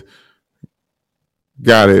with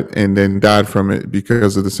got it and then died from it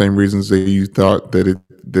because of the same reasons that you thought that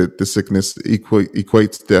the sickness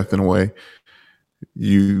equates death in a way.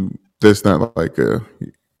 You that's not like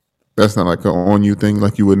a on you thing.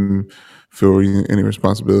 Like you wouldn't feel any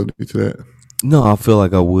responsibility to that. No, I feel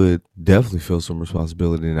like I would definitely feel some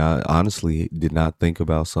responsibility, and I honestly did not think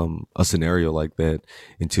about a scenario like that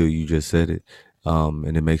until you just said it,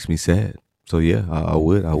 and it makes me sad. So yeah, I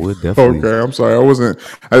would definitely, Okay, I'm sorry.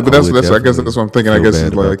 But I would that's I guess that's definitely what I'm thinking. I feel guess bad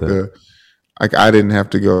it's about like that. like I didn't have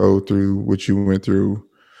to go through what you went through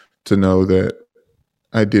to know that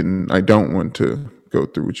I don't want to go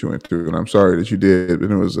through what you went through, and I'm sorry that you did.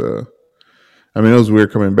 And it was I mean, it was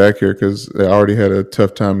weird coming back here because I already had a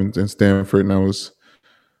tough time in Stanford, and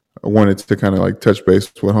I wanted to kind of like touch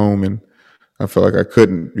base with home, and I felt like I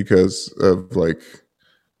couldn't because of like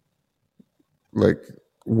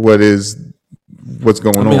what is what's I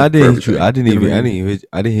going mean, I on for didn't hit you. everything. You know what I mean?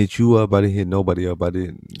 I didn't hit you up. I didn't hit nobody up. I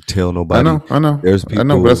didn't tell I nobody. know, I know, There's I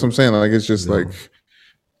know. But that's people, what I'm saying. Like it's you just like know.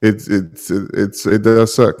 it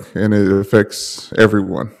does suck, and it affects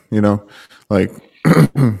everyone. You know, like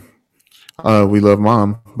we love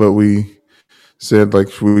mom, but we said like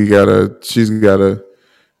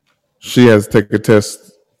she has to take a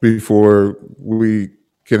test before we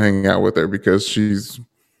can hang out with her because she's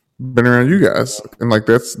been around you guys, and like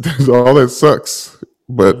that's all that sucks.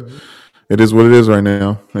 But Mhm. it is what it is right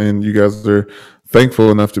now, and you guys are thankful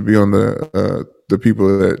enough to be on the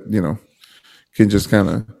people that can just kind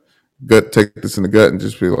of gut take this in the gut and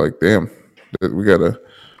just be like, damn, that we gotta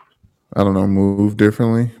I don't know move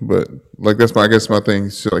differently. But like that's my I guess my thing.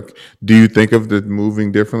 So like, do you think of the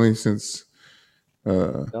moving differently since?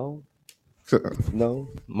 Uh, No, no.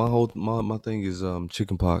 My thing is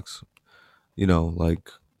chicken pox. Like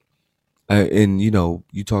and you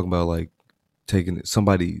talking about like taking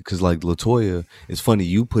somebody because like Latoya, it's funny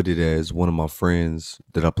you put it as one of my friends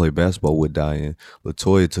that I play basketball with dying.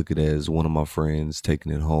 Latoya took it as one of my friends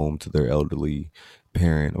taking it home to their elderly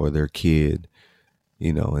parent or their kid,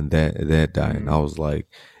 and that dying. I was like,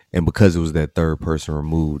 and because it was that third person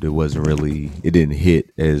removed, it didn't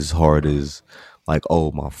hit as hard as like,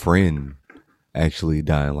 oh, my friend actually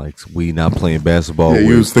dying. Like we not playing yeah, basketball you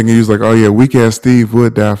with. was thinking you was like, oh yeah, weak ass Steve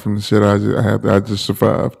would die from the shit I just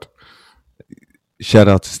survived. Shout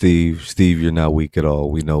out to Steve. Steve, you're not weak at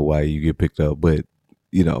all. We know why you get picked up, but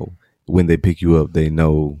you know when they pick you up, they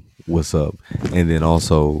know what's up. And then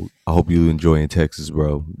also, I hope you enjoy in Texas,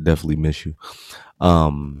 bro. Definitely miss you.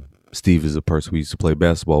 Steve is a person we used to play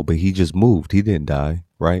basketball, but he just moved. He didn't die,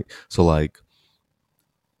 right? So like,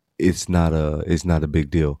 it's not a big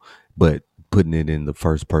deal. But putting it in the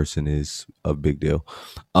first person is a big deal.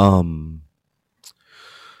 Um,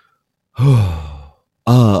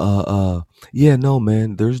 yeah, no,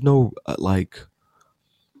 man. There's no like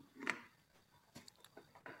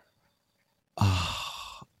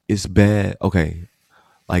it's bad. Okay,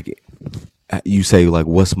 like you say, like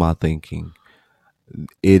what's my thinking?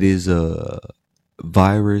 It is a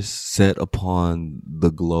virus set upon the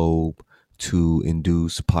globe to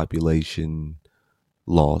induce population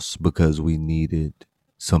loss because we needed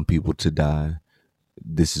some people to die.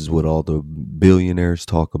 This is what all the billionaires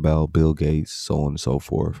talk about, Bill Gates, so on and so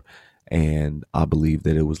forth. And I believe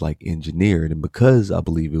that it was like engineered. And because I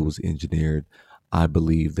believe it was engineered, I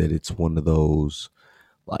believe that it's one of those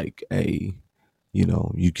like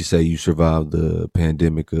you could say you survived the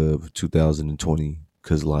pandemic of 2020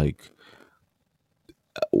 because like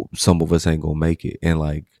some of us ain't gonna make it. And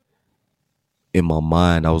like in my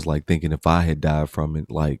mind, I was like thinking if I had died from it,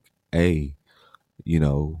 like, hey, you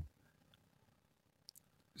know,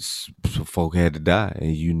 folk had to die,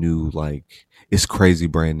 and you knew like it's crazy,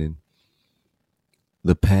 Brandon.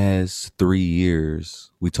 The past 3 years,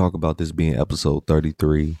 we talk about this being episode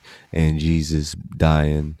 33 and Jesus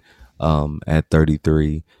dying at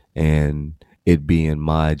 33 and it being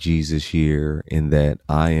my Jesus year in that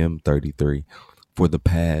I am 33. For the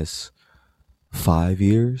past 5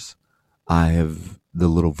 years, I have the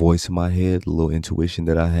little voice in my head, the little intuition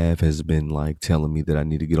that I have has been like telling me that I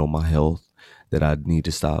need to get on my health, that I need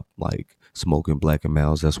to stop like smoking Black and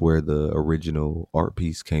Mounds. That's where the original art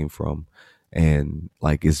piece came from. And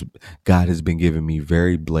like it's God has been giving me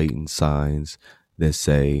very blatant signs that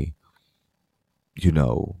say,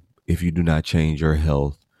 if you do not change your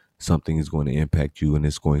health, something is going to impact you and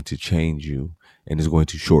it's going to change you and it's going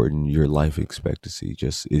to shorten your life expectancy. It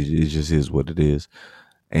just is what it is.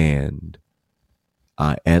 And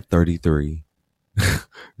I at 33,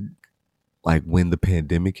 like when the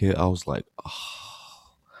pandemic hit, I was like,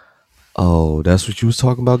 oh, that's what you was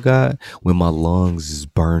talking about, God? When my lungs is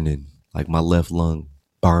burning, like my left lung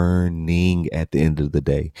burning at the end of the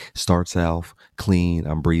day. Starts out clean,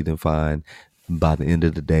 I'm breathing fine. By the end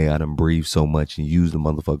of the day, I done breathe so much and use the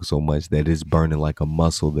motherfucker so much that it's burning like a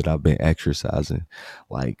muscle that I've been exercising.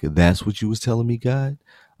 Like that's what you was telling me, God.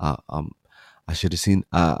 I'm I should have seen.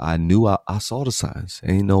 I knew. I saw the signs.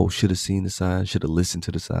 Ain't no should have seen the signs. Should have listened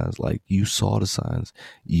to the signs. Like you saw the signs.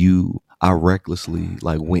 I recklessly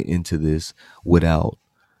like went into this without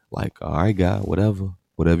like, all right, God,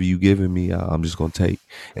 whatever you giving me, I'm just gonna take.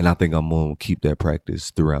 And I think I'm gonna keep that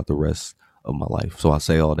practice throughout the rest of my life. So I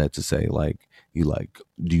say all that to say, like,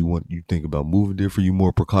 do you think about moving different? You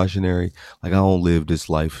more precautionary? Like I don't live this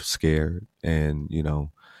life scared. And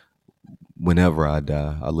whenever I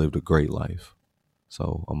die, I lived a great life.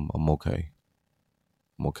 So I'm okay.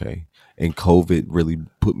 I'm okay. And COVID really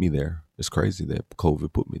put me there. It's crazy that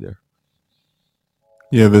COVID put me there.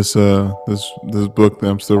 Yeah, this book that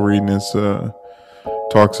I'm still reading is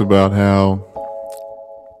talks about how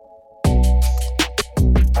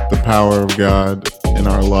the power of God in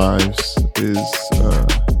our lives is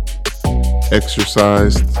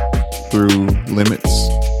exercised through limits,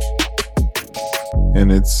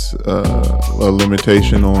 and it's a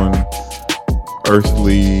limitation on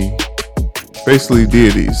earthly, basically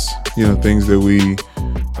deities. Things that we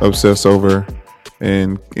obsess over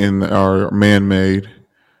and are man-made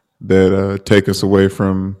that take us away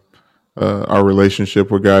from our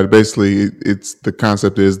relationship with God. Basically, it's the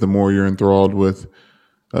concept is the more you're enthralled with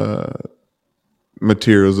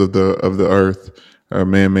materials of the earth,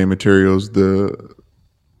 man-made materials, the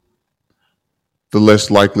less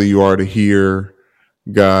likely you are to hear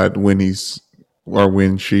God when he's or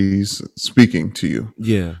when she's speaking to you.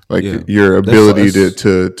 Yeah, Like yeah. your ability That's to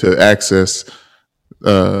access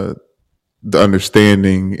uh, the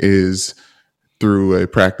understanding is through a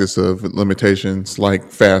practice of limitations like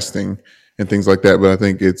fasting and things like that. But I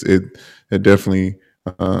think it definitely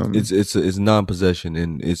it's non-possession,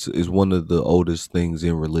 and it's one of the oldest things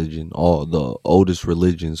in religion. All the oldest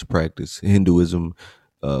religions practice Hinduism,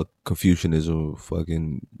 Confucianism,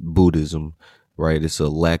 fucking Buddhism, right? It's a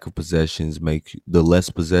lack of possessions. Make the less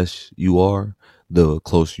possessed you are, the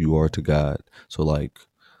closer you are to God. So like,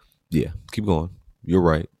 yeah, keep going. You're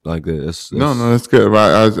right. Like no, that's that's good.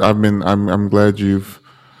 I'm glad you've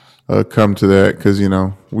come to that because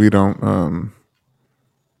we don't.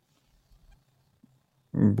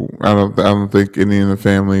 I don't think any in the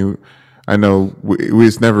family. I know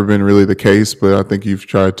it's never been really the case, but I think you've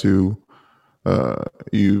tried to.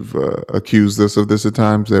 You've accused us of this at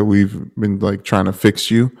times that we've been like trying to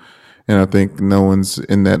fix you, and I think no one's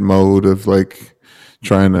in that mode of like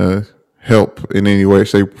trying to help in any way,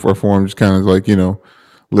 shape, or form. Just kind of like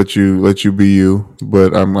let you be you.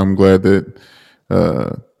 But I'm glad that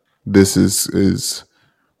uh, this is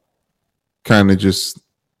kind of just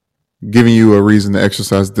giving you a reason to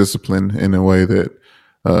exercise discipline in a way that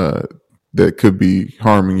uh, that could be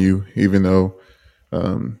harming you, even though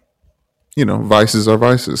vices are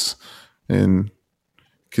vices, and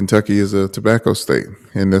Kentucky is a tobacco state,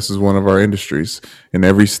 and this is one of our industries. And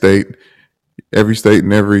every state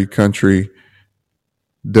and every country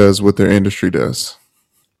does what their industry does.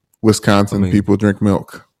 I Wisconsin mean, people drink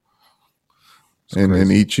milk it's and crazy.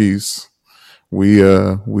 eat cheese. We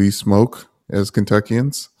smoke as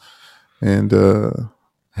Kentuckians, and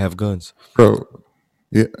Have guns. pro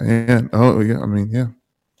yeah, and oh yeah, I mean yeah.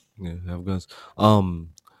 Yeah, have guns.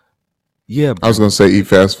 Yeah, I was gonna say eat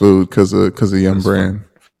fast food because of Yum that's funny. Brand.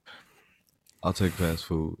 I'll take fast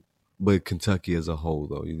food. But Kentucky as a whole,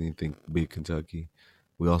 though, you didn't think big Kentucky.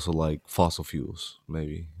 We also like fossil fuels.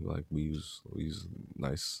 Maybe like we use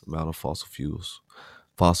nice amount of fossil fuels.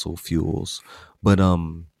 But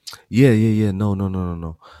yeah, yeah, yeah. No, no, no, no,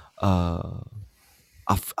 no. Uh,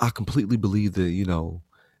 I completely believe that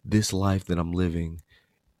this life that I'm living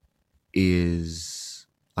is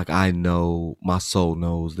like I know my soul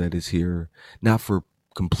knows that it's here not for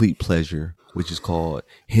complete pleasure, which is called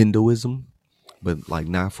Hinduism, but like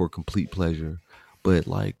not for complete pleasure, but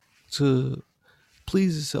like to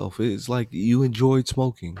please itself. It's like you enjoyed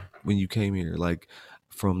smoking when you came here, like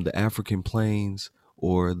from the African plains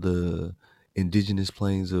or the indigenous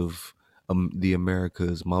plains of the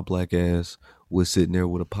Americas. My black ass was sitting there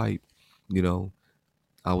with a pipe, you know.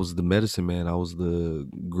 I was the medicine man. I was the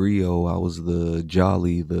griot. I was the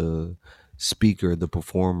jolly, the speaker, the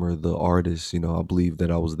performer, the artist. I believe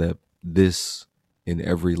that I was this in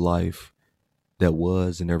every life that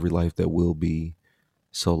was and every life that will be.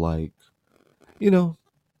 So like, you know,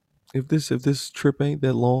 if this trip ain't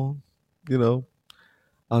that long, you know,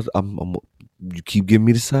 I'm you keep giving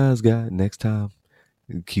me the signs, guy. Next time,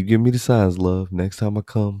 you keep giving me the signs, love. Next time I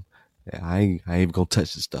come, I ain't even gonna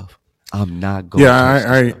touch the stuff. I'm not gonna Yeah, touch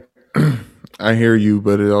the stuff. I hear you,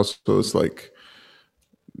 but it also is like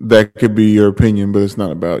that could be your opinion, but it's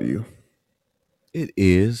not about you. It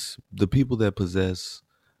is the people that possess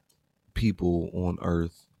people on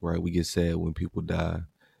Earth, right? We get sad when people die.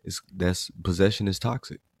 That's possession is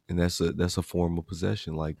toxic, and that's a form of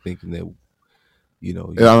possession. Like thinking that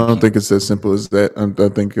And you I can don't keep. think it's as simple as that. I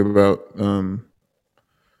think about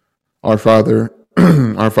our father,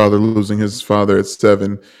 our father losing his father at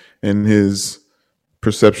 7, and his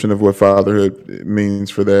perception of what fatherhood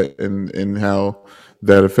means for that, and how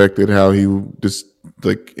that affected how he just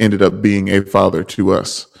like ended up being a father to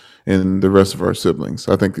us. and the rest of our siblings.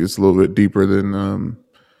 I think it's a little bit deeper than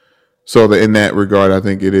so that in that regard, I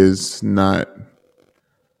think it is not.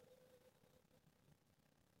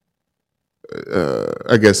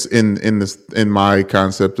 I guess in my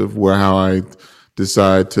concept of where how I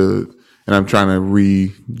decide to, and I'm trying to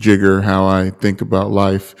rejigger how I think about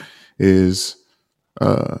life is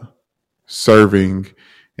serving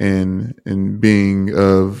and being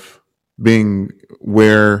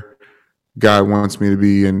where God wants me to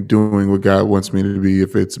be and doing what God wants me to be.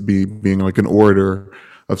 If it's being like an orator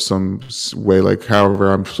of some way, like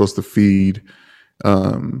however I'm supposed to feed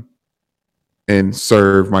and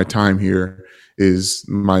serve my time here is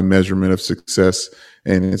my measurement of success.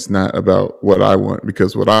 And it's not about what I want,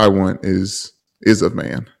 because what I want is of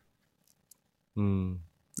man,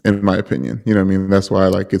 in my opinion. You know what I mean? That's why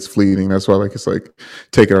like it's fleeting. That's why like it's like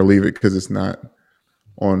take it or leave it, because it's not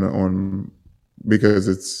on because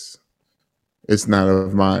it's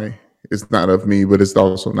not of me, but it's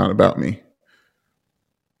also not about me.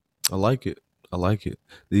 I like it. I like it.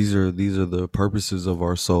 These are the purposes of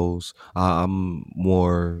our souls. I'm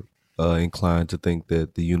more inclined to think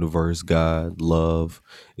that the universe, God, love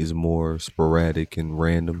is more sporadic and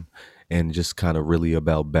random, and just kind of really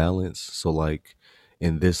about balance. So, like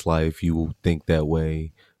in this life, you will think that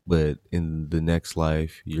way, but in the next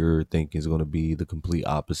life, your thinking is going to be the complete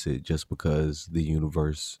opposite, just because the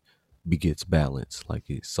universe begets balance. Like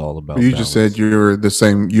it's all about You just said balance. you're the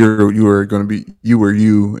same. You were going to be you were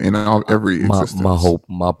you in every My existence. hope,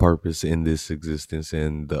 my purpose in this existence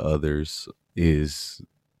and the others is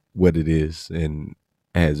what it is and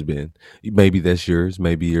has been. Maybe that's yours.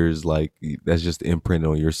 Maybe yours, like that's just imprint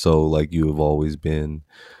on your soul. Like you have always been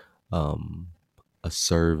um, a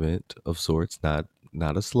servant of sorts, not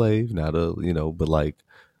a slave, not a but like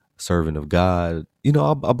servant of God.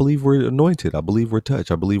 I believe we're anointed. I believe we're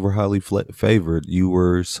touched. I believe we're highly favored. You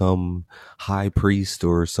were some high priest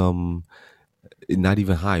or some not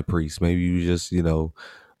even high priest. Maybe you just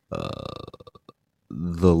uh,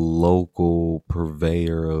 the local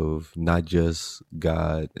purveyor of not just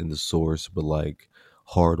God and the source, but like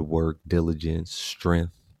hard work, diligence,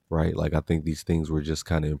 strength, right? Like I think these things were just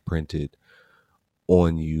kind of imprinted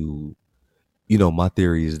on you. My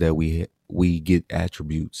theory is that we get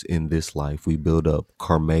attributes in this life. We build up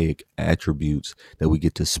karmic attributes that we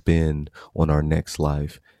get to spend on our next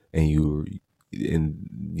life. And you in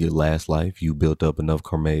your last life, you built up enough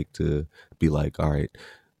karmic to be like, all right,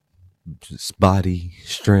 just body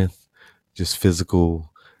strength, just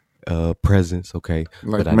physical presence. Okay,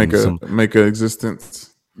 but Like I need some. make a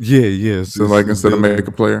existence. Yeah, yes, So like it's instead of make a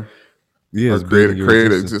building. player or Yes, building your create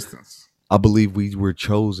an existence. existence. I believe we were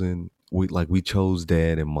chosen. We chose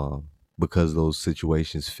dad and mom because those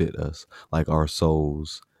situations fit us, like our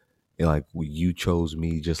souls. And like you chose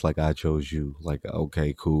me just like I chose you. Like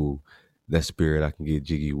okay, cool. That spirit I can get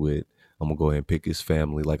jiggy with. I'm gonna go ahead and pick his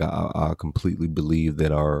family. Like I completely believe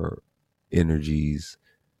that our energies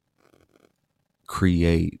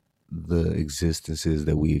create the existences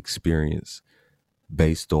that we experience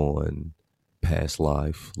based on past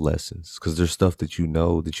life lessons, because there's stuff that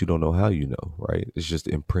that you don't know how right? It's just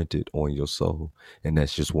imprinted on your soul, and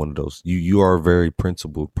that's just one of those. You are a very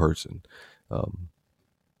principled person, um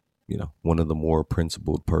one of the more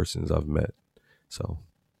principled persons I've met. So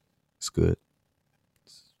it's good.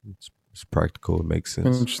 It's practical. It makes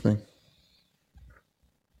sense. Interesting.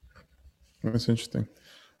 That's interesting.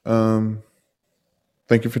 Um,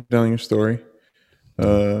 Thank you for telling your story.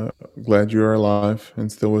 No. Glad you are alive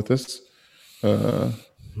and still with us,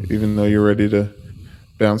 even though you're ready to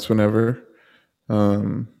bounce whenever.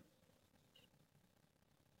 Um,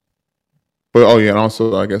 but oh yeah, and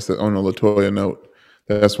also I guess that on a Latoya note,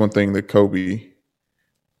 that's one thing that Kobe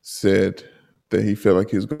said, that he felt like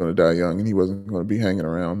he was going to die young and he wasn't going to be hanging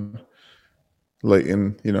around late.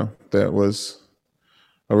 And that was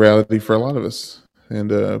a reality for a lot of us. And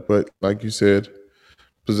but like you said,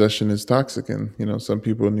 possession is toxic, and some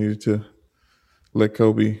people needed to let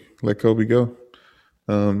Kobe go.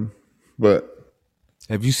 Um, but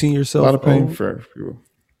Have you seen a lot yourself of pain old? for people.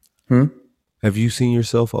 Hmm? Have you seen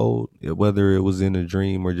yourself old? Whether it was in a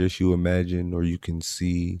dream or just you imagine, or you can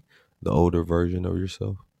see the older version of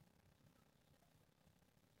yourself?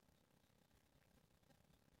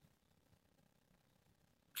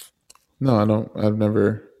 No, I don't. I've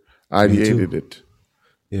never Me too. ideated it.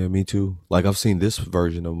 Yeah, me too. Like I've seen this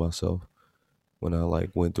version of myself when I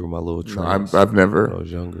like went through my little No, trance when I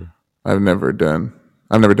was younger. I've never done.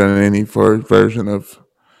 I've never done any version of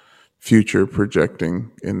future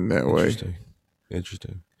projecting in that way Interesting.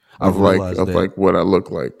 Interesting. I've realized of that, like what I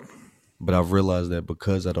look like. but I've realized that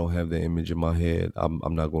because I don't have the image in my head,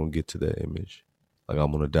 I'm not going to get to that image. Like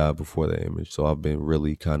I'm gonna die before that image. So I've been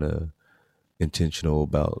really kind of intentional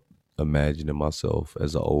about imagining myself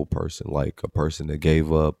as an old person, like a person that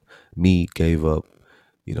gave up meat, gave up,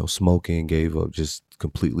 smoking, gave up, just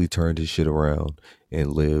completely turned his shit around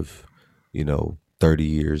and live, 30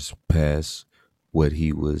 years past what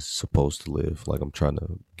he was supposed to live. Like I'm trying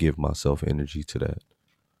to give myself energy to that.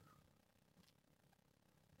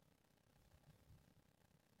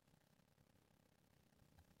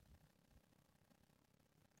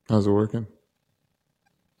 How's it working?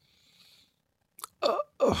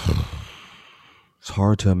 It's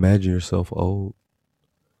hard to imagine yourself old.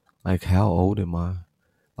 Like how old am I?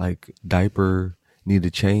 Like diaper need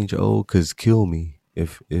to change old, cause kill me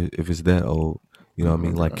if it's that old. You know Oh what I my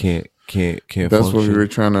mean? Like gosh. can't That's what we were function.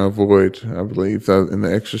 trying to avoid, I believe. That in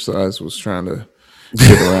the exercise was trying to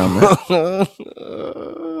get around that But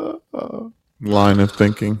line of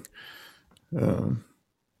thinking. Um,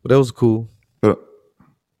 that was cool. but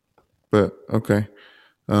but okay.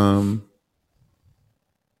 Um,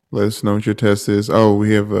 Let us know what your test is. Oh,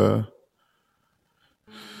 we have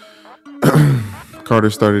Carter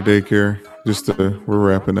started daycare. We're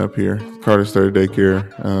wrapping up here. Carter started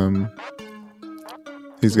daycare.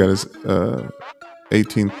 He's got his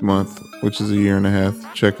 18th month, which is a year and a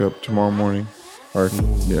half checkup tomorrow morning, or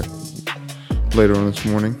yeah, later on this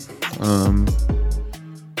morning. Um,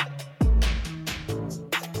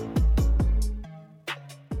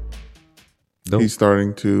 Dope. he's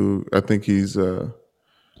starting to. I think he's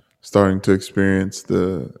starting to experience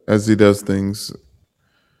as he does things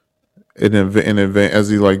in advance, as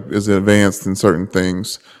he like is advanced in certain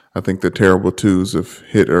things. I think the terrible twos have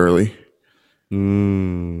hit early.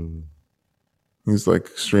 Mm. He's like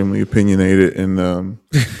extremely opinionated and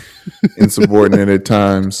insubordinate at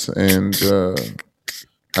times, and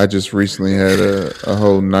I just recently had a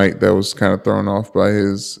whole night that was kind of thrown off by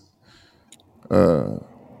his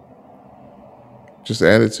just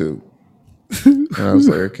attitude. And I was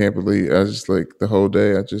like, I can't believe. I just like the whole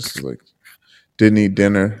day. I just like didn't eat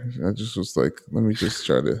dinner. I just was like, let me just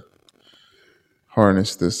try to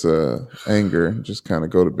harness this anger and just kind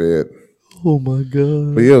of go to bed. Oh my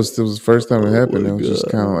But god. yeah, it was the first time it Oh happened. my It was just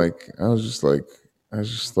kind of god. like I was just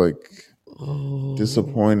like Oh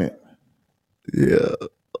disappointed yeah.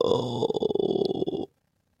 Oh,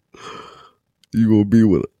 you gonna be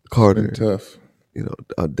with and Carter? tough.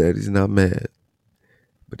 Our daddy's not mad,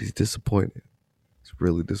 but he's disappointed. He's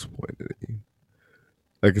really disappointed in you.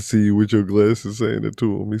 I can see you with your glasses saying it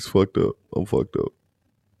to him. He's fucked up. I'm fucked up.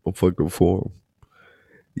 I'm fucked up for him.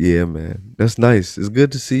 Yeah, man. That's nice. It's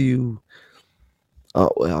good to see you.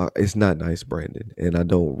 Well, it's not nice, Brandon, and I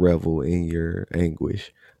don't revel in your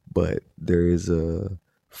anguish, but there is a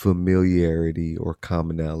familiarity or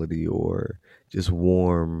commonality or just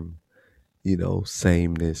warm,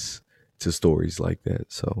 sameness to stories like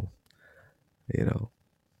that. So, you know,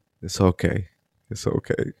 it's okay. It's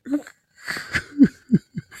okay.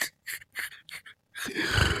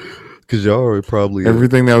 Cause y'all are probably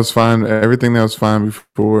Everything that was fine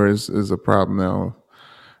before is a problem now.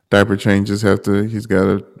 Diaper changes have to. He's got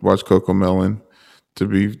to watch Coco Melon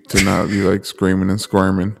to not be like screaming and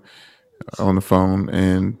squirming on the phone,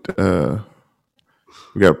 and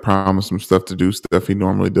we got to promise him stuff to do stuff he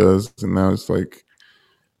normally does, and now it's like,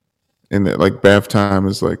 and like bath time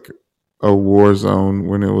is like a war zone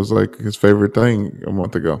when it was like his favorite thing a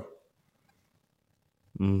month ago.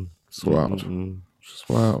 mm, It's mm, wild. mm, mm. It's just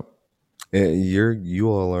wild. And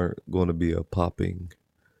you all aren't going to be a popping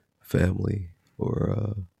family or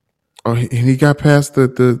Oh, he got past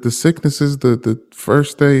the sicknesses. The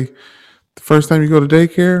first day, the first time you go to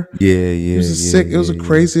daycare, yeah, he yeah, was the yeah, sick. It was the yeah,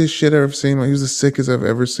 yeah. craziest shit I've ever seen. Like, he was the sickest I've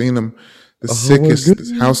ever seen him. The Oh my sickest.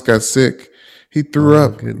 His goodness. house got sick. He Oh threw my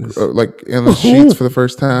up goodness. like in the sheets Oh for the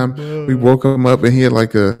first time. We my. woke him up and he had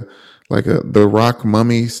like a the Rock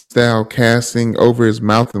mummy style casting over his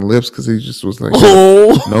mouth and lips because he just was like had a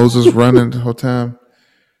Oh. nose was running the whole time.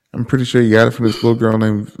 I'm pretty sure he got it from this little girl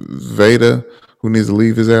named Veda who needs to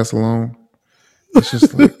leave his ass alone. It's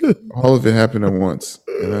just like all of it happened at once,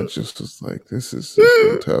 and I just was like, "This has just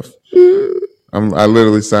been tough." I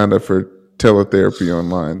literally signed up for teletherapy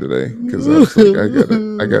online today because I was like,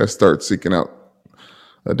 I gotta start seeking out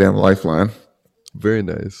a damn lifeline. Very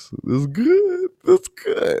nice. That's good. That's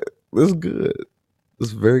good. That's good.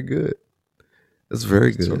 That's very good. That's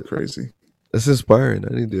very It's so good. crazy. That's inspiring.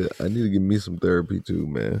 I need to give me some therapy too,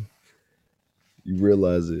 man. You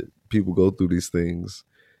realize it. People go through these things.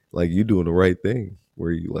 Like you doing the right thing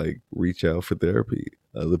where you like reach out for therapy.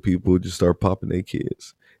 Other people just start popping their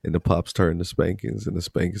kids. And the pops turn to spankings and the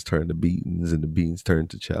spankings turn to beatings and the beatings turn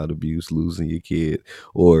to child abuse, losing your kid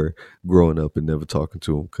or growing up and never talking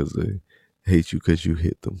to them because hate you because you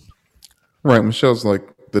hit them. Right. Michelle's like,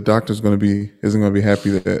 the doctor's isn't gonna be happy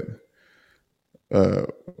that uh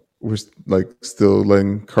we're like still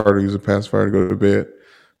letting Carter use a pacifier to go to bed.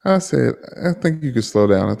 I said, I think you could slow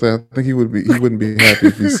down. I think he wouldn't be happy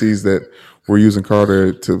if he sees that we're using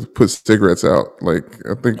Carter to put cigarettes out. Like,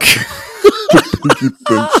 I think he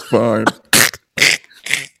thinks fine.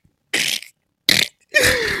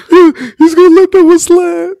 He's gonna let that one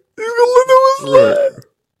slide. He's gonna let that one slide. Right.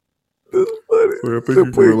 That's funny. So I think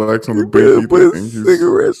you can relax on the better baby put thing.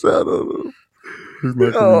 cigarettes out on him. He's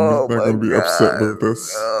not gonna be upset with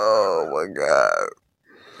us. Oh my god.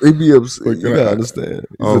 He'd be upset. Like, You gotta understand.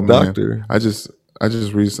 He's a doctor. Man. I just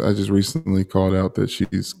recently called out that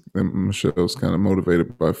Michelle's kind of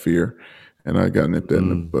motivated by fear, and I got nipped that in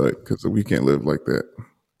the butt because we can't live like that.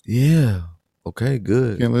 Yeah. Okay.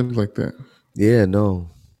 Good. Can't live like that. Yeah. No,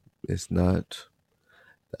 it's not.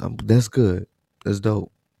 That's good. That's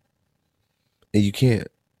dope. And you can't.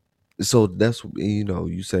 So that's,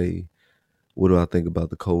 you say, what do I think about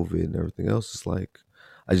the COVID and everything else? It's like,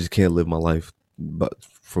 I just can't live my life but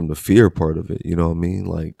from the fear part of it. You know what I mean?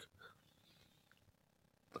 Like,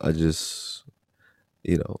 I just,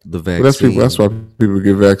 the vaccine. That's why people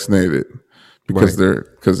get vaccinated, because Right.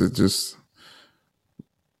 it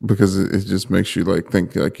just makes you like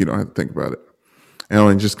think like you don't have to think about it. And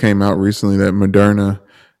it just came out recently that Moderna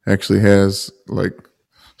actually has like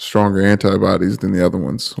stronger antibodies than the other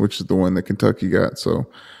ones, which is the one that Kentucky got. So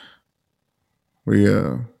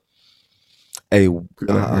Hey,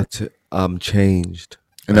 I'm changed.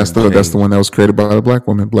 And that's the one that was created by a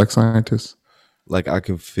black scientist. Like, I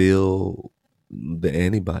can feel the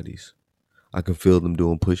antibodies. I can feel them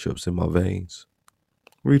doing push-ups in my veins.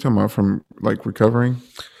 What are you talking about? From like recovering?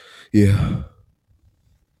 Yeah.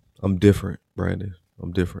 I'm different, Brandon.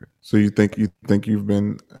 I'm different. So you think you've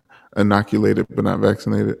been inoculated but not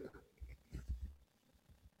vaccinated?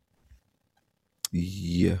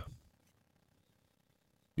 Yeah.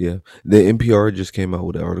 Yeah. The NPR just came out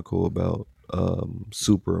with an article about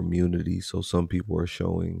super immunity. So some people are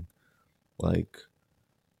showing like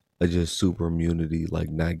just super immunity, like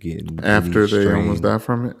not getting after they almost die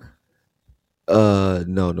from it.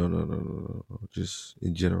 No. Just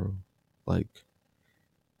in general, like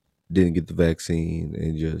didn't get the vaccine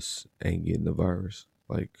and just ain't getting the virus.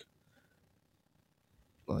 Like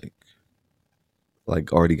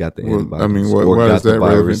already got the antibodies. I mean, or why got is that the virus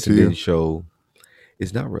and relevant to you? didn't show.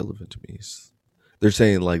 It's not relevant to me. They're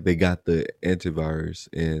saying like they got the antivirus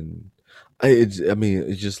and it's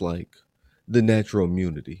just like the natural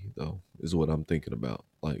immunity though is what I'm thinking about.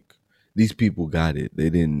 Like these people got it. They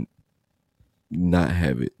didn't not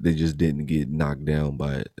have it. They just didn't get knocked down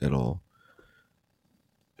by it at all.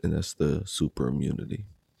 And that's the super immunity.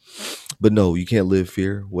 But no, you can't live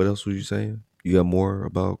fear. What else was you saying? You got more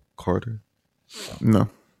about Carter? No.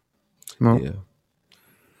 Yeah.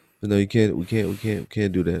 But no, you can't. We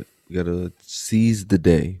can't do that. We gotta seize the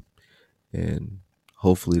day, and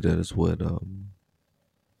hopefully that is what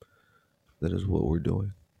we're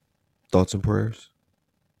doing. Thoughts and prayers,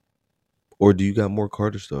 or do you got more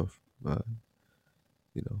Carter stuff?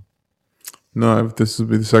 No, this will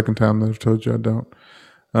be the second time that I've told you I don't.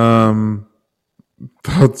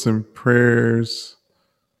 Thoughts and prayers.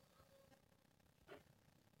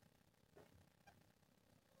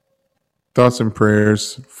 Thoughts and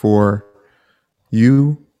prayers for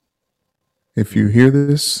you. If you hear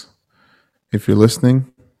this, if you're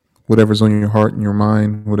listening, whatever's on your heart and your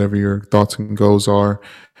mind, whatever your thoughts and goals are,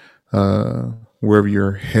 wherever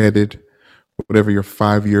you're headed, whatever your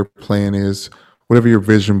 5-year plan is, whatever your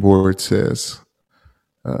vision board says,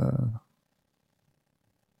 the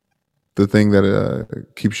thing that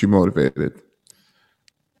keeps you motivated.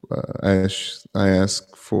 I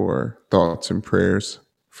ask for thoughts and prayers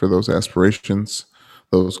for those aspirations,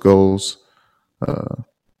 those goals,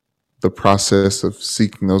 the process of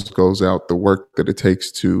seeking those goals out, the work that it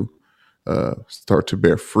takes to start to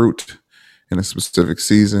bear fruit in a specific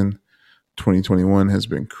season. 2021 has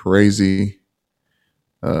been crazy.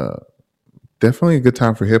 Definitely a good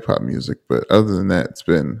time for hip hop music, but other than that, it's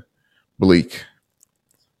been bleak.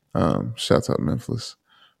 Shouts out Memphis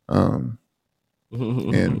and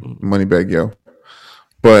Moneybagg Yo.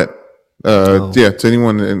 But yeah, to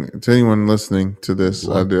anyone listening to this,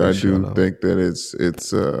 I do think that it's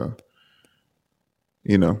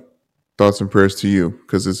thoughts and prayers to you,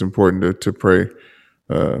 because it's important to pray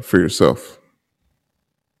for yourself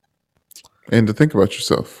and to think about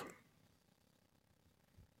yourself.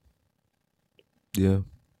 Yeah.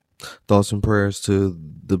 Thoughts and prayers to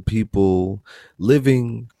the people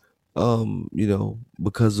living,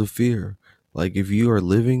 because of fear. Like if you are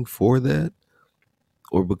living for that,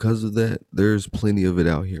 or because of that, there's plenty of it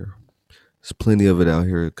out here. There's plenty of it out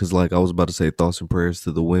here. Because, like I was about to say, thoughts and prayers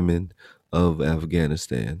to the women of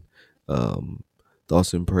Afghanistan. Um,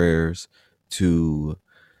 thoughts and prayers to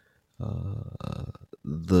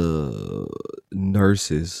the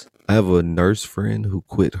nurses. I have a nurse friend who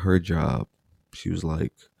quit her job. She was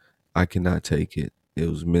like, I cannot take it. It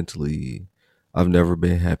was mentally, I've never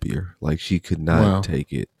been happier. Like, she could not Wow.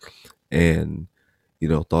 take it. And,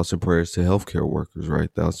 thoughts and prayers to healthcare workers, right?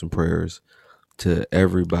 Thoughts and prayers to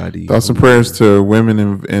everybody Thoughts and who prayers to women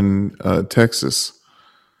in Texas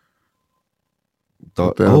with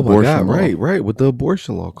thought, that oh my God, abortion law. right, with the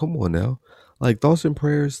abortion law. Come on now. Like, thoughts and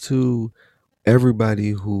prayers to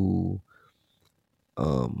everybody who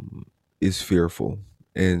is fearful,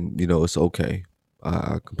 and it's okay.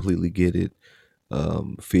 I completely get it.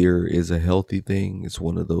 Fear is a healthy thing. It's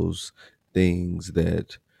one of those things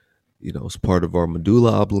that it's part of our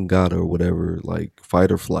medulla oblongata or whatever, like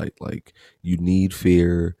fight or flight. Like, you need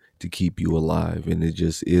fear to keep you alive, and it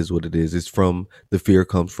just is what it is. The fear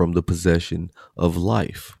comes from the possession of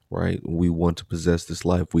life, right? We want to possess this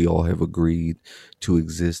life. We all have agreed to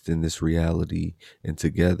exist in this reality and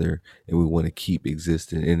together, and we want to keep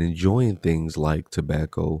existing and enjoying things like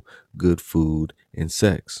tobacco, good food, and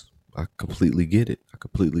sex. I completely get it.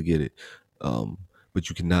 Um, but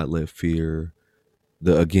you cannot let fear,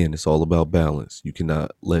 again, it's all about balance. You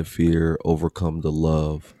cannot let fear overcome the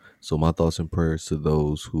love. So my thoughts and prayers to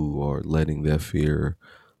those who are letting that fear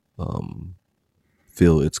um,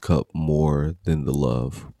 fill its cup more than the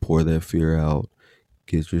love. Pour that fear out,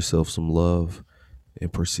 get yourself some love,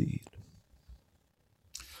 and proceed.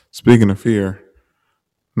 Speaking of fear,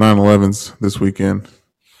 9/11's this weekend,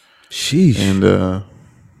 Sheesh. and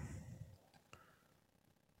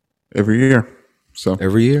every year. So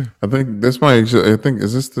Every year. I think this might. I think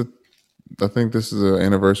is this the. I think this is an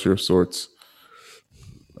anniversary of sorts.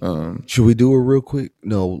 Should we do it real quick?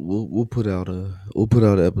 No, we'll put out an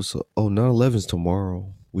episode. Oh, 9/11's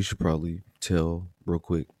tomorrow. We should probably tell real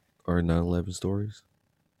quick our 9/11 stories.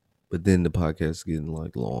 But then the podcast is getting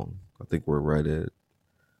like long. I think we're right at.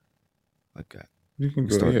 I got. You can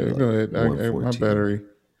go. started Yeah, like go ahead. My 1:14. battery.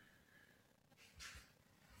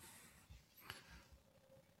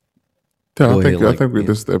 Go I ahead, think I like, think we yeah.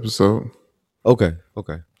 this is the episode. Okay.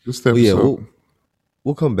 This is the Well, yeah, episode.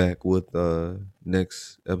 we'll come back with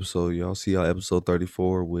next episode. Y'all see y'all episode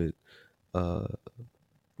 34 with No,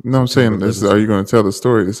 September I'm saying this. 11th. Are you going to tell the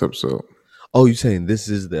story this episode? Oh, you saying this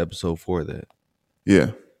is the episode for that?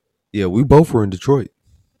 Yeah, Yeah, we both were in Detroit.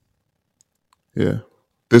 yeah.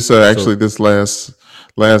 This actually this last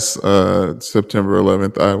September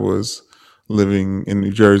 11th, I was living in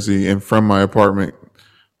New Jersey, and from my apartment,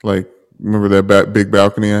 like remember that big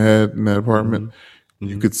balcony I had in that apartment,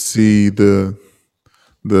 you could see the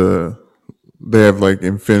they have like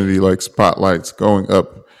infinity like spotlights going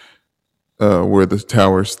up where the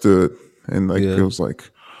tower stood, and like Yeah. it was like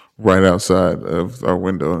right outside of our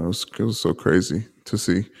window, and it was so crazy to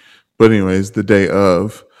see. But anyways, the day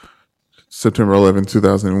of September 11th,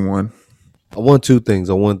 2001. I want two things.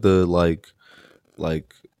 I want the like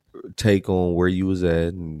take on where you was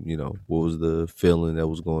at, and what was the feeling that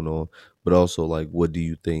was going on, but also like what do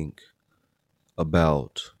you think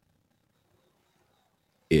about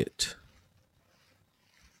it?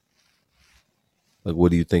 Like,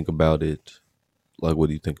 what do you think about it? Like, what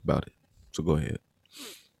do you think about it? So go ahead.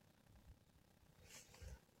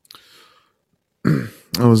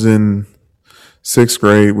 I was in sixth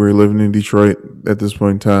grade. We were living in Detroit at this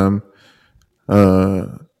point in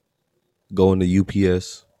time. Going to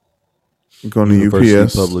UPS, Going to University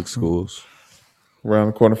UPS Public Schools. around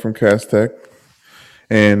the corner from Cass Tech,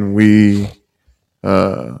 and we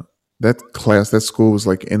that school was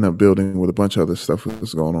like in a building with a bunch of other stuff that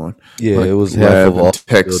was going on. Yeah, like it was lab half of and all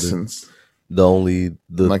techs building. and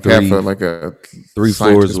The like three, half of like a three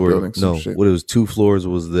scientist floors were building, some no. shit. What it was, 2 floors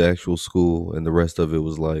was the actual school, and the rest of it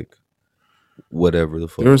was like whatever the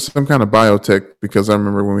fuck. There was some kind of biotech because I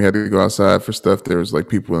remember when we had to go outside for stuff, there was like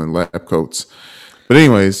people in lab coats. But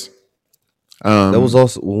anyways, That was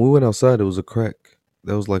also when we went outside. It was a crack.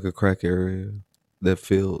 That was like a crack area. That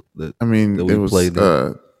field that I mean, that we it was played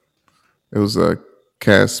in. it was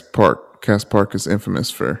Cass Park. Cass Park is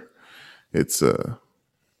infamous for its I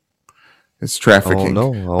trafficking.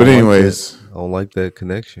 don't know. But anyways, I don't like that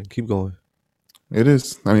connection. Keep going. it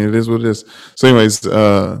is. I mean, it is what it is. So, anyways,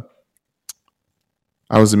 I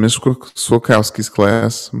was in Miss Swokowski's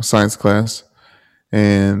class, my science class,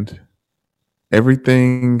 and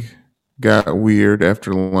everything got weird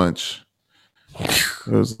after lunch. It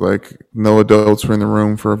was like no adults were in the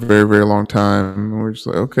room for a very, very long time. And we're just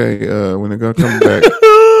like, okay, when they're gonna come back?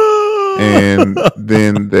 And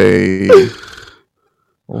then they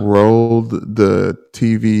rolled the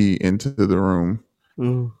TV into the room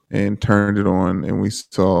and turned it on, and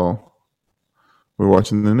we're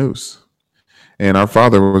watching the news. And our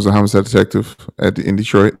father was a homicide detective in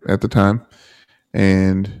Detroit at the time,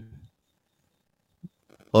 and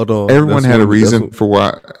Hold on. everyone had a reason for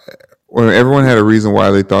why. Well, everyone had a reason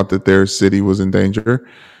why they thought that their city was in danger.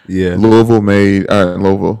 Yeah.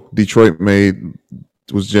 Detroit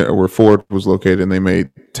was where Ford was located, and they made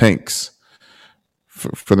tanks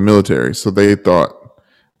for the military. So they thought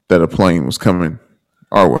that a plane was coming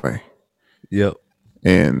our way. Yep.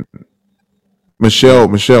 And Michelle, I'm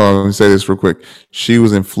going to say this real quick. She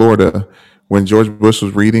was in Florida when George Bush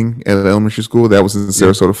was reading at an elementary school. That was in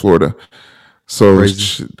Sarasota, Florida. So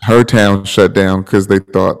her town shut down because they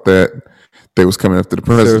thought that they was coming after the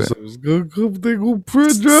president. They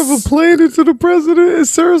gonna drive a plane into the president in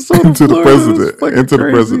Sarasota, into the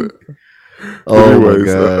president. Oh anyways,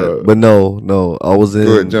 my god! But no, I was in.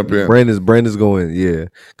 Go ahead, jump in. Brandon's going, yeah,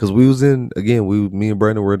 because we was in again. Me and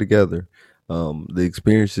Brandon were together. The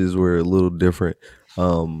experiences were a little different.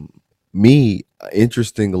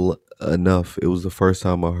 Interesting enough, it was the first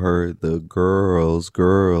time I heard the girls,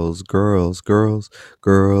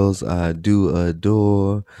 I do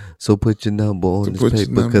adore. So put your number on this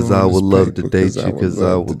paper because I would love to date you. Because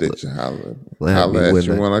I would holla at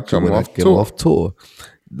you when I come off tour.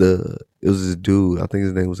 It was this dude, I think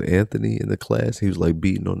his name was Anthony, in the class. He was like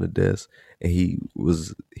beating on the desk, and he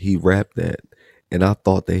rapped that. And I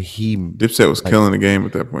thought that Dipset was killing the game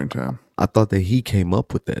at that point in time. I thought that he came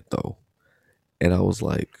up with that though. And I was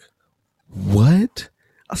like, what?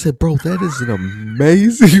 I said, bro, that is an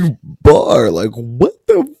amazing bar. Like, what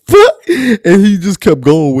the fuck? And he just kept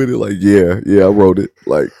going with it. Like, yeah, I wrote it.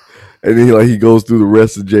 Like, and then he goes through the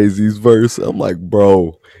rest of Jay-Z's verse. I'm like,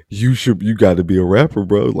 bro, you got to be a rapper,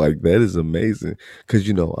 bro. Like, that is amazing. Cause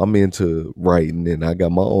I'm into writing and I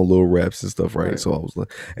got my own little raps and stuff, right? So I was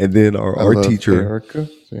like, and then our art teacher,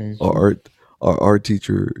 our art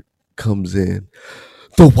teacher comes in.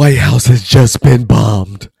 The White House has just been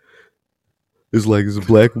bombed. It's like it's a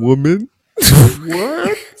black woman.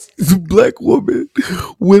 What? It's a black woman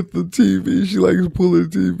with the TV. She likes pulling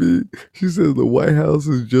TV. She says the White House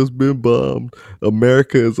has just been bombed.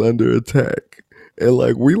 America is under attack. And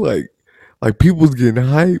people's getting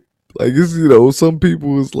hyped. Like it's some people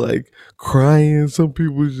was like crying. Some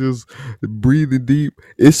people was just breathing deep.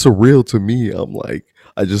 It's surreal to me. I'm like,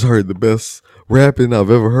 I just heard the best rapping I've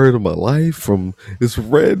ever heard in my life from this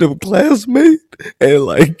random classmate, and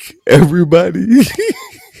like everybody, and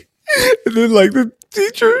then like the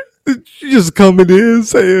teacher just coming in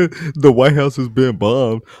saying the White House has been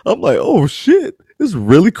bombed. I'm like, oh shit, it's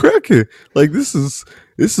really cracking. Like this is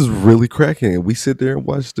really cracking. And we sit there and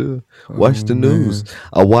watch the news.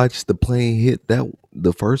 I watched the plane hit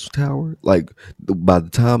the first tower. Like by the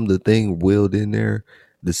time the thing wheeled in there,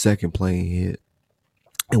 the second plane hit.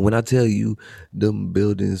 And when I tell you, them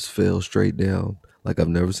buildings fell straight down like I've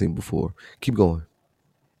never seen before. Keep going.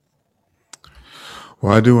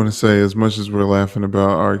 Well, I do want to say, as much as we're laughing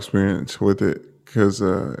about our experience with it, because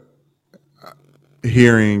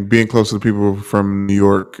being close to the people from New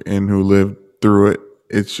York and who lived through it,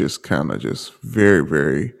 it's just kind of just very,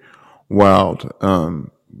 very wild.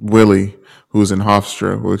 Willie, who's in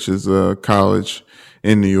Hofstra, which is a college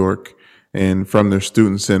in New York, and from their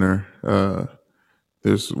student center,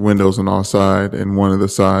 there's windows on all sides, and one of the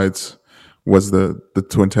sides was the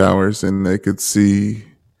Twin Towers, and they could see.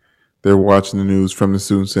 They're watching the news from the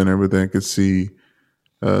student center, but they could see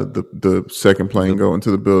the second plane go into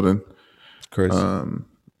the building. Crazy. So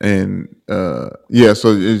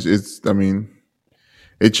it's. I mean,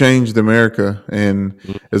 it changed America, and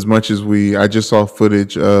as much as I just saw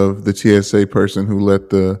footage of the TSA person who let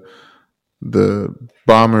the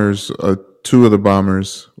bombers, two of the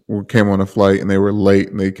bombers came on a flight and they were late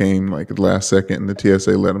and they came like at the last second and the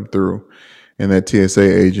TSA let them through, and that TSA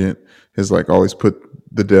agent has like always put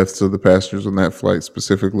the deaths of the passengers on that flight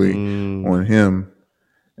specifically on him,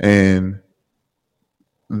 and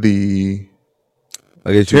the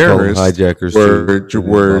terrorists hijackers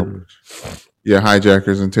were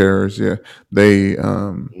hijackers and terrorists. Yeah, they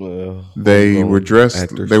were dressed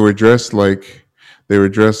actors. They were dressed like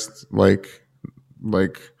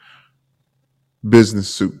business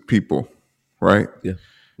suit people, right? Yeah.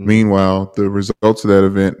 Mm-hmm. Meanwhile, the results of that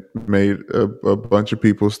event made a bunch of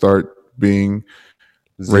people start being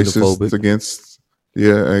racist against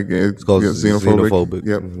xenophobic.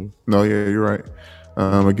 Yep. Mm-hmm. No, yeah, you're right.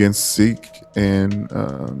 Against Sikh and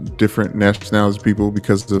different nationalities people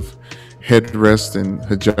because of headrest and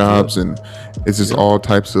hijabs, and it's just all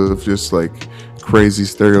types of just like crazy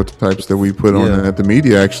stereotypes that we put on Yeah. that the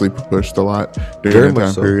media actually pushed a lot Very during that much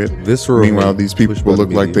time so. period. Visceral Meanwhile, hate these people pushed by the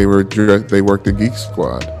look like media. they worked the Geek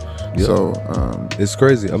Squad. Yeah. So It's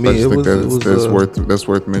crazy. I I mean, just think that's uh,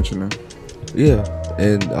 worth mentioning. yeah,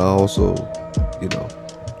 and I also, you know,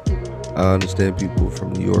 I understand people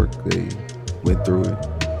from New York. They went through it,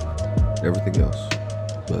 everything else,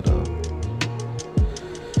 but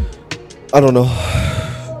I don't know.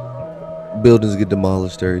 Buildings get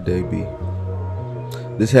demolished every day.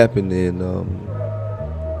 This happened in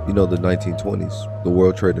the 1920s. The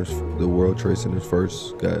World Trade Centers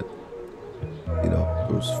first got,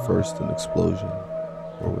 there was first an explosion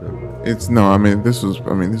or whatever. This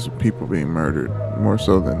was people being murdered more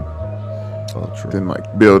so than True.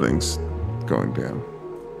 like buildings going down.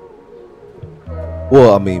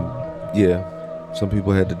 Well, I mean, yeah, some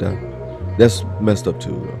people had to die. That's messed up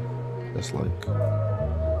too, though. That's like,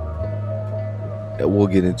 we'll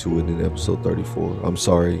get into it in episode 34. I'm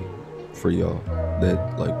sorry for y'all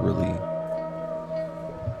that like really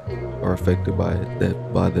are affected by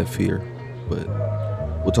it, by that fear, but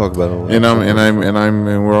we'll talk about it.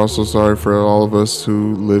 And we're also sorry for all of us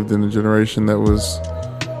who lived in a generation that was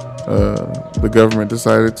the government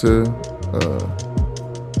decided to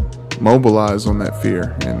mobilize on that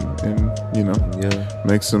fear and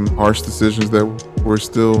make some harsh decisions that we're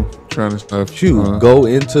still trying to go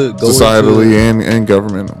into societally and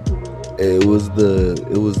governmental. It was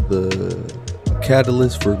the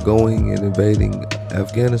catalyst for going and invading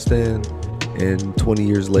Afghanistan, and 20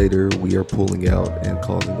 years later we are pulling out and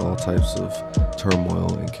causing all types of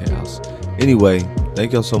turmoil and chaos. Anyway,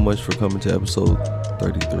 thank y'all so much for coming to episode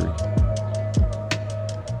 33.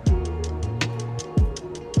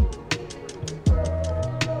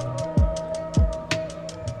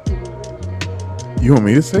 You want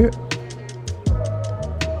me to say it?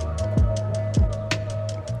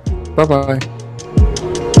 Bye-bye.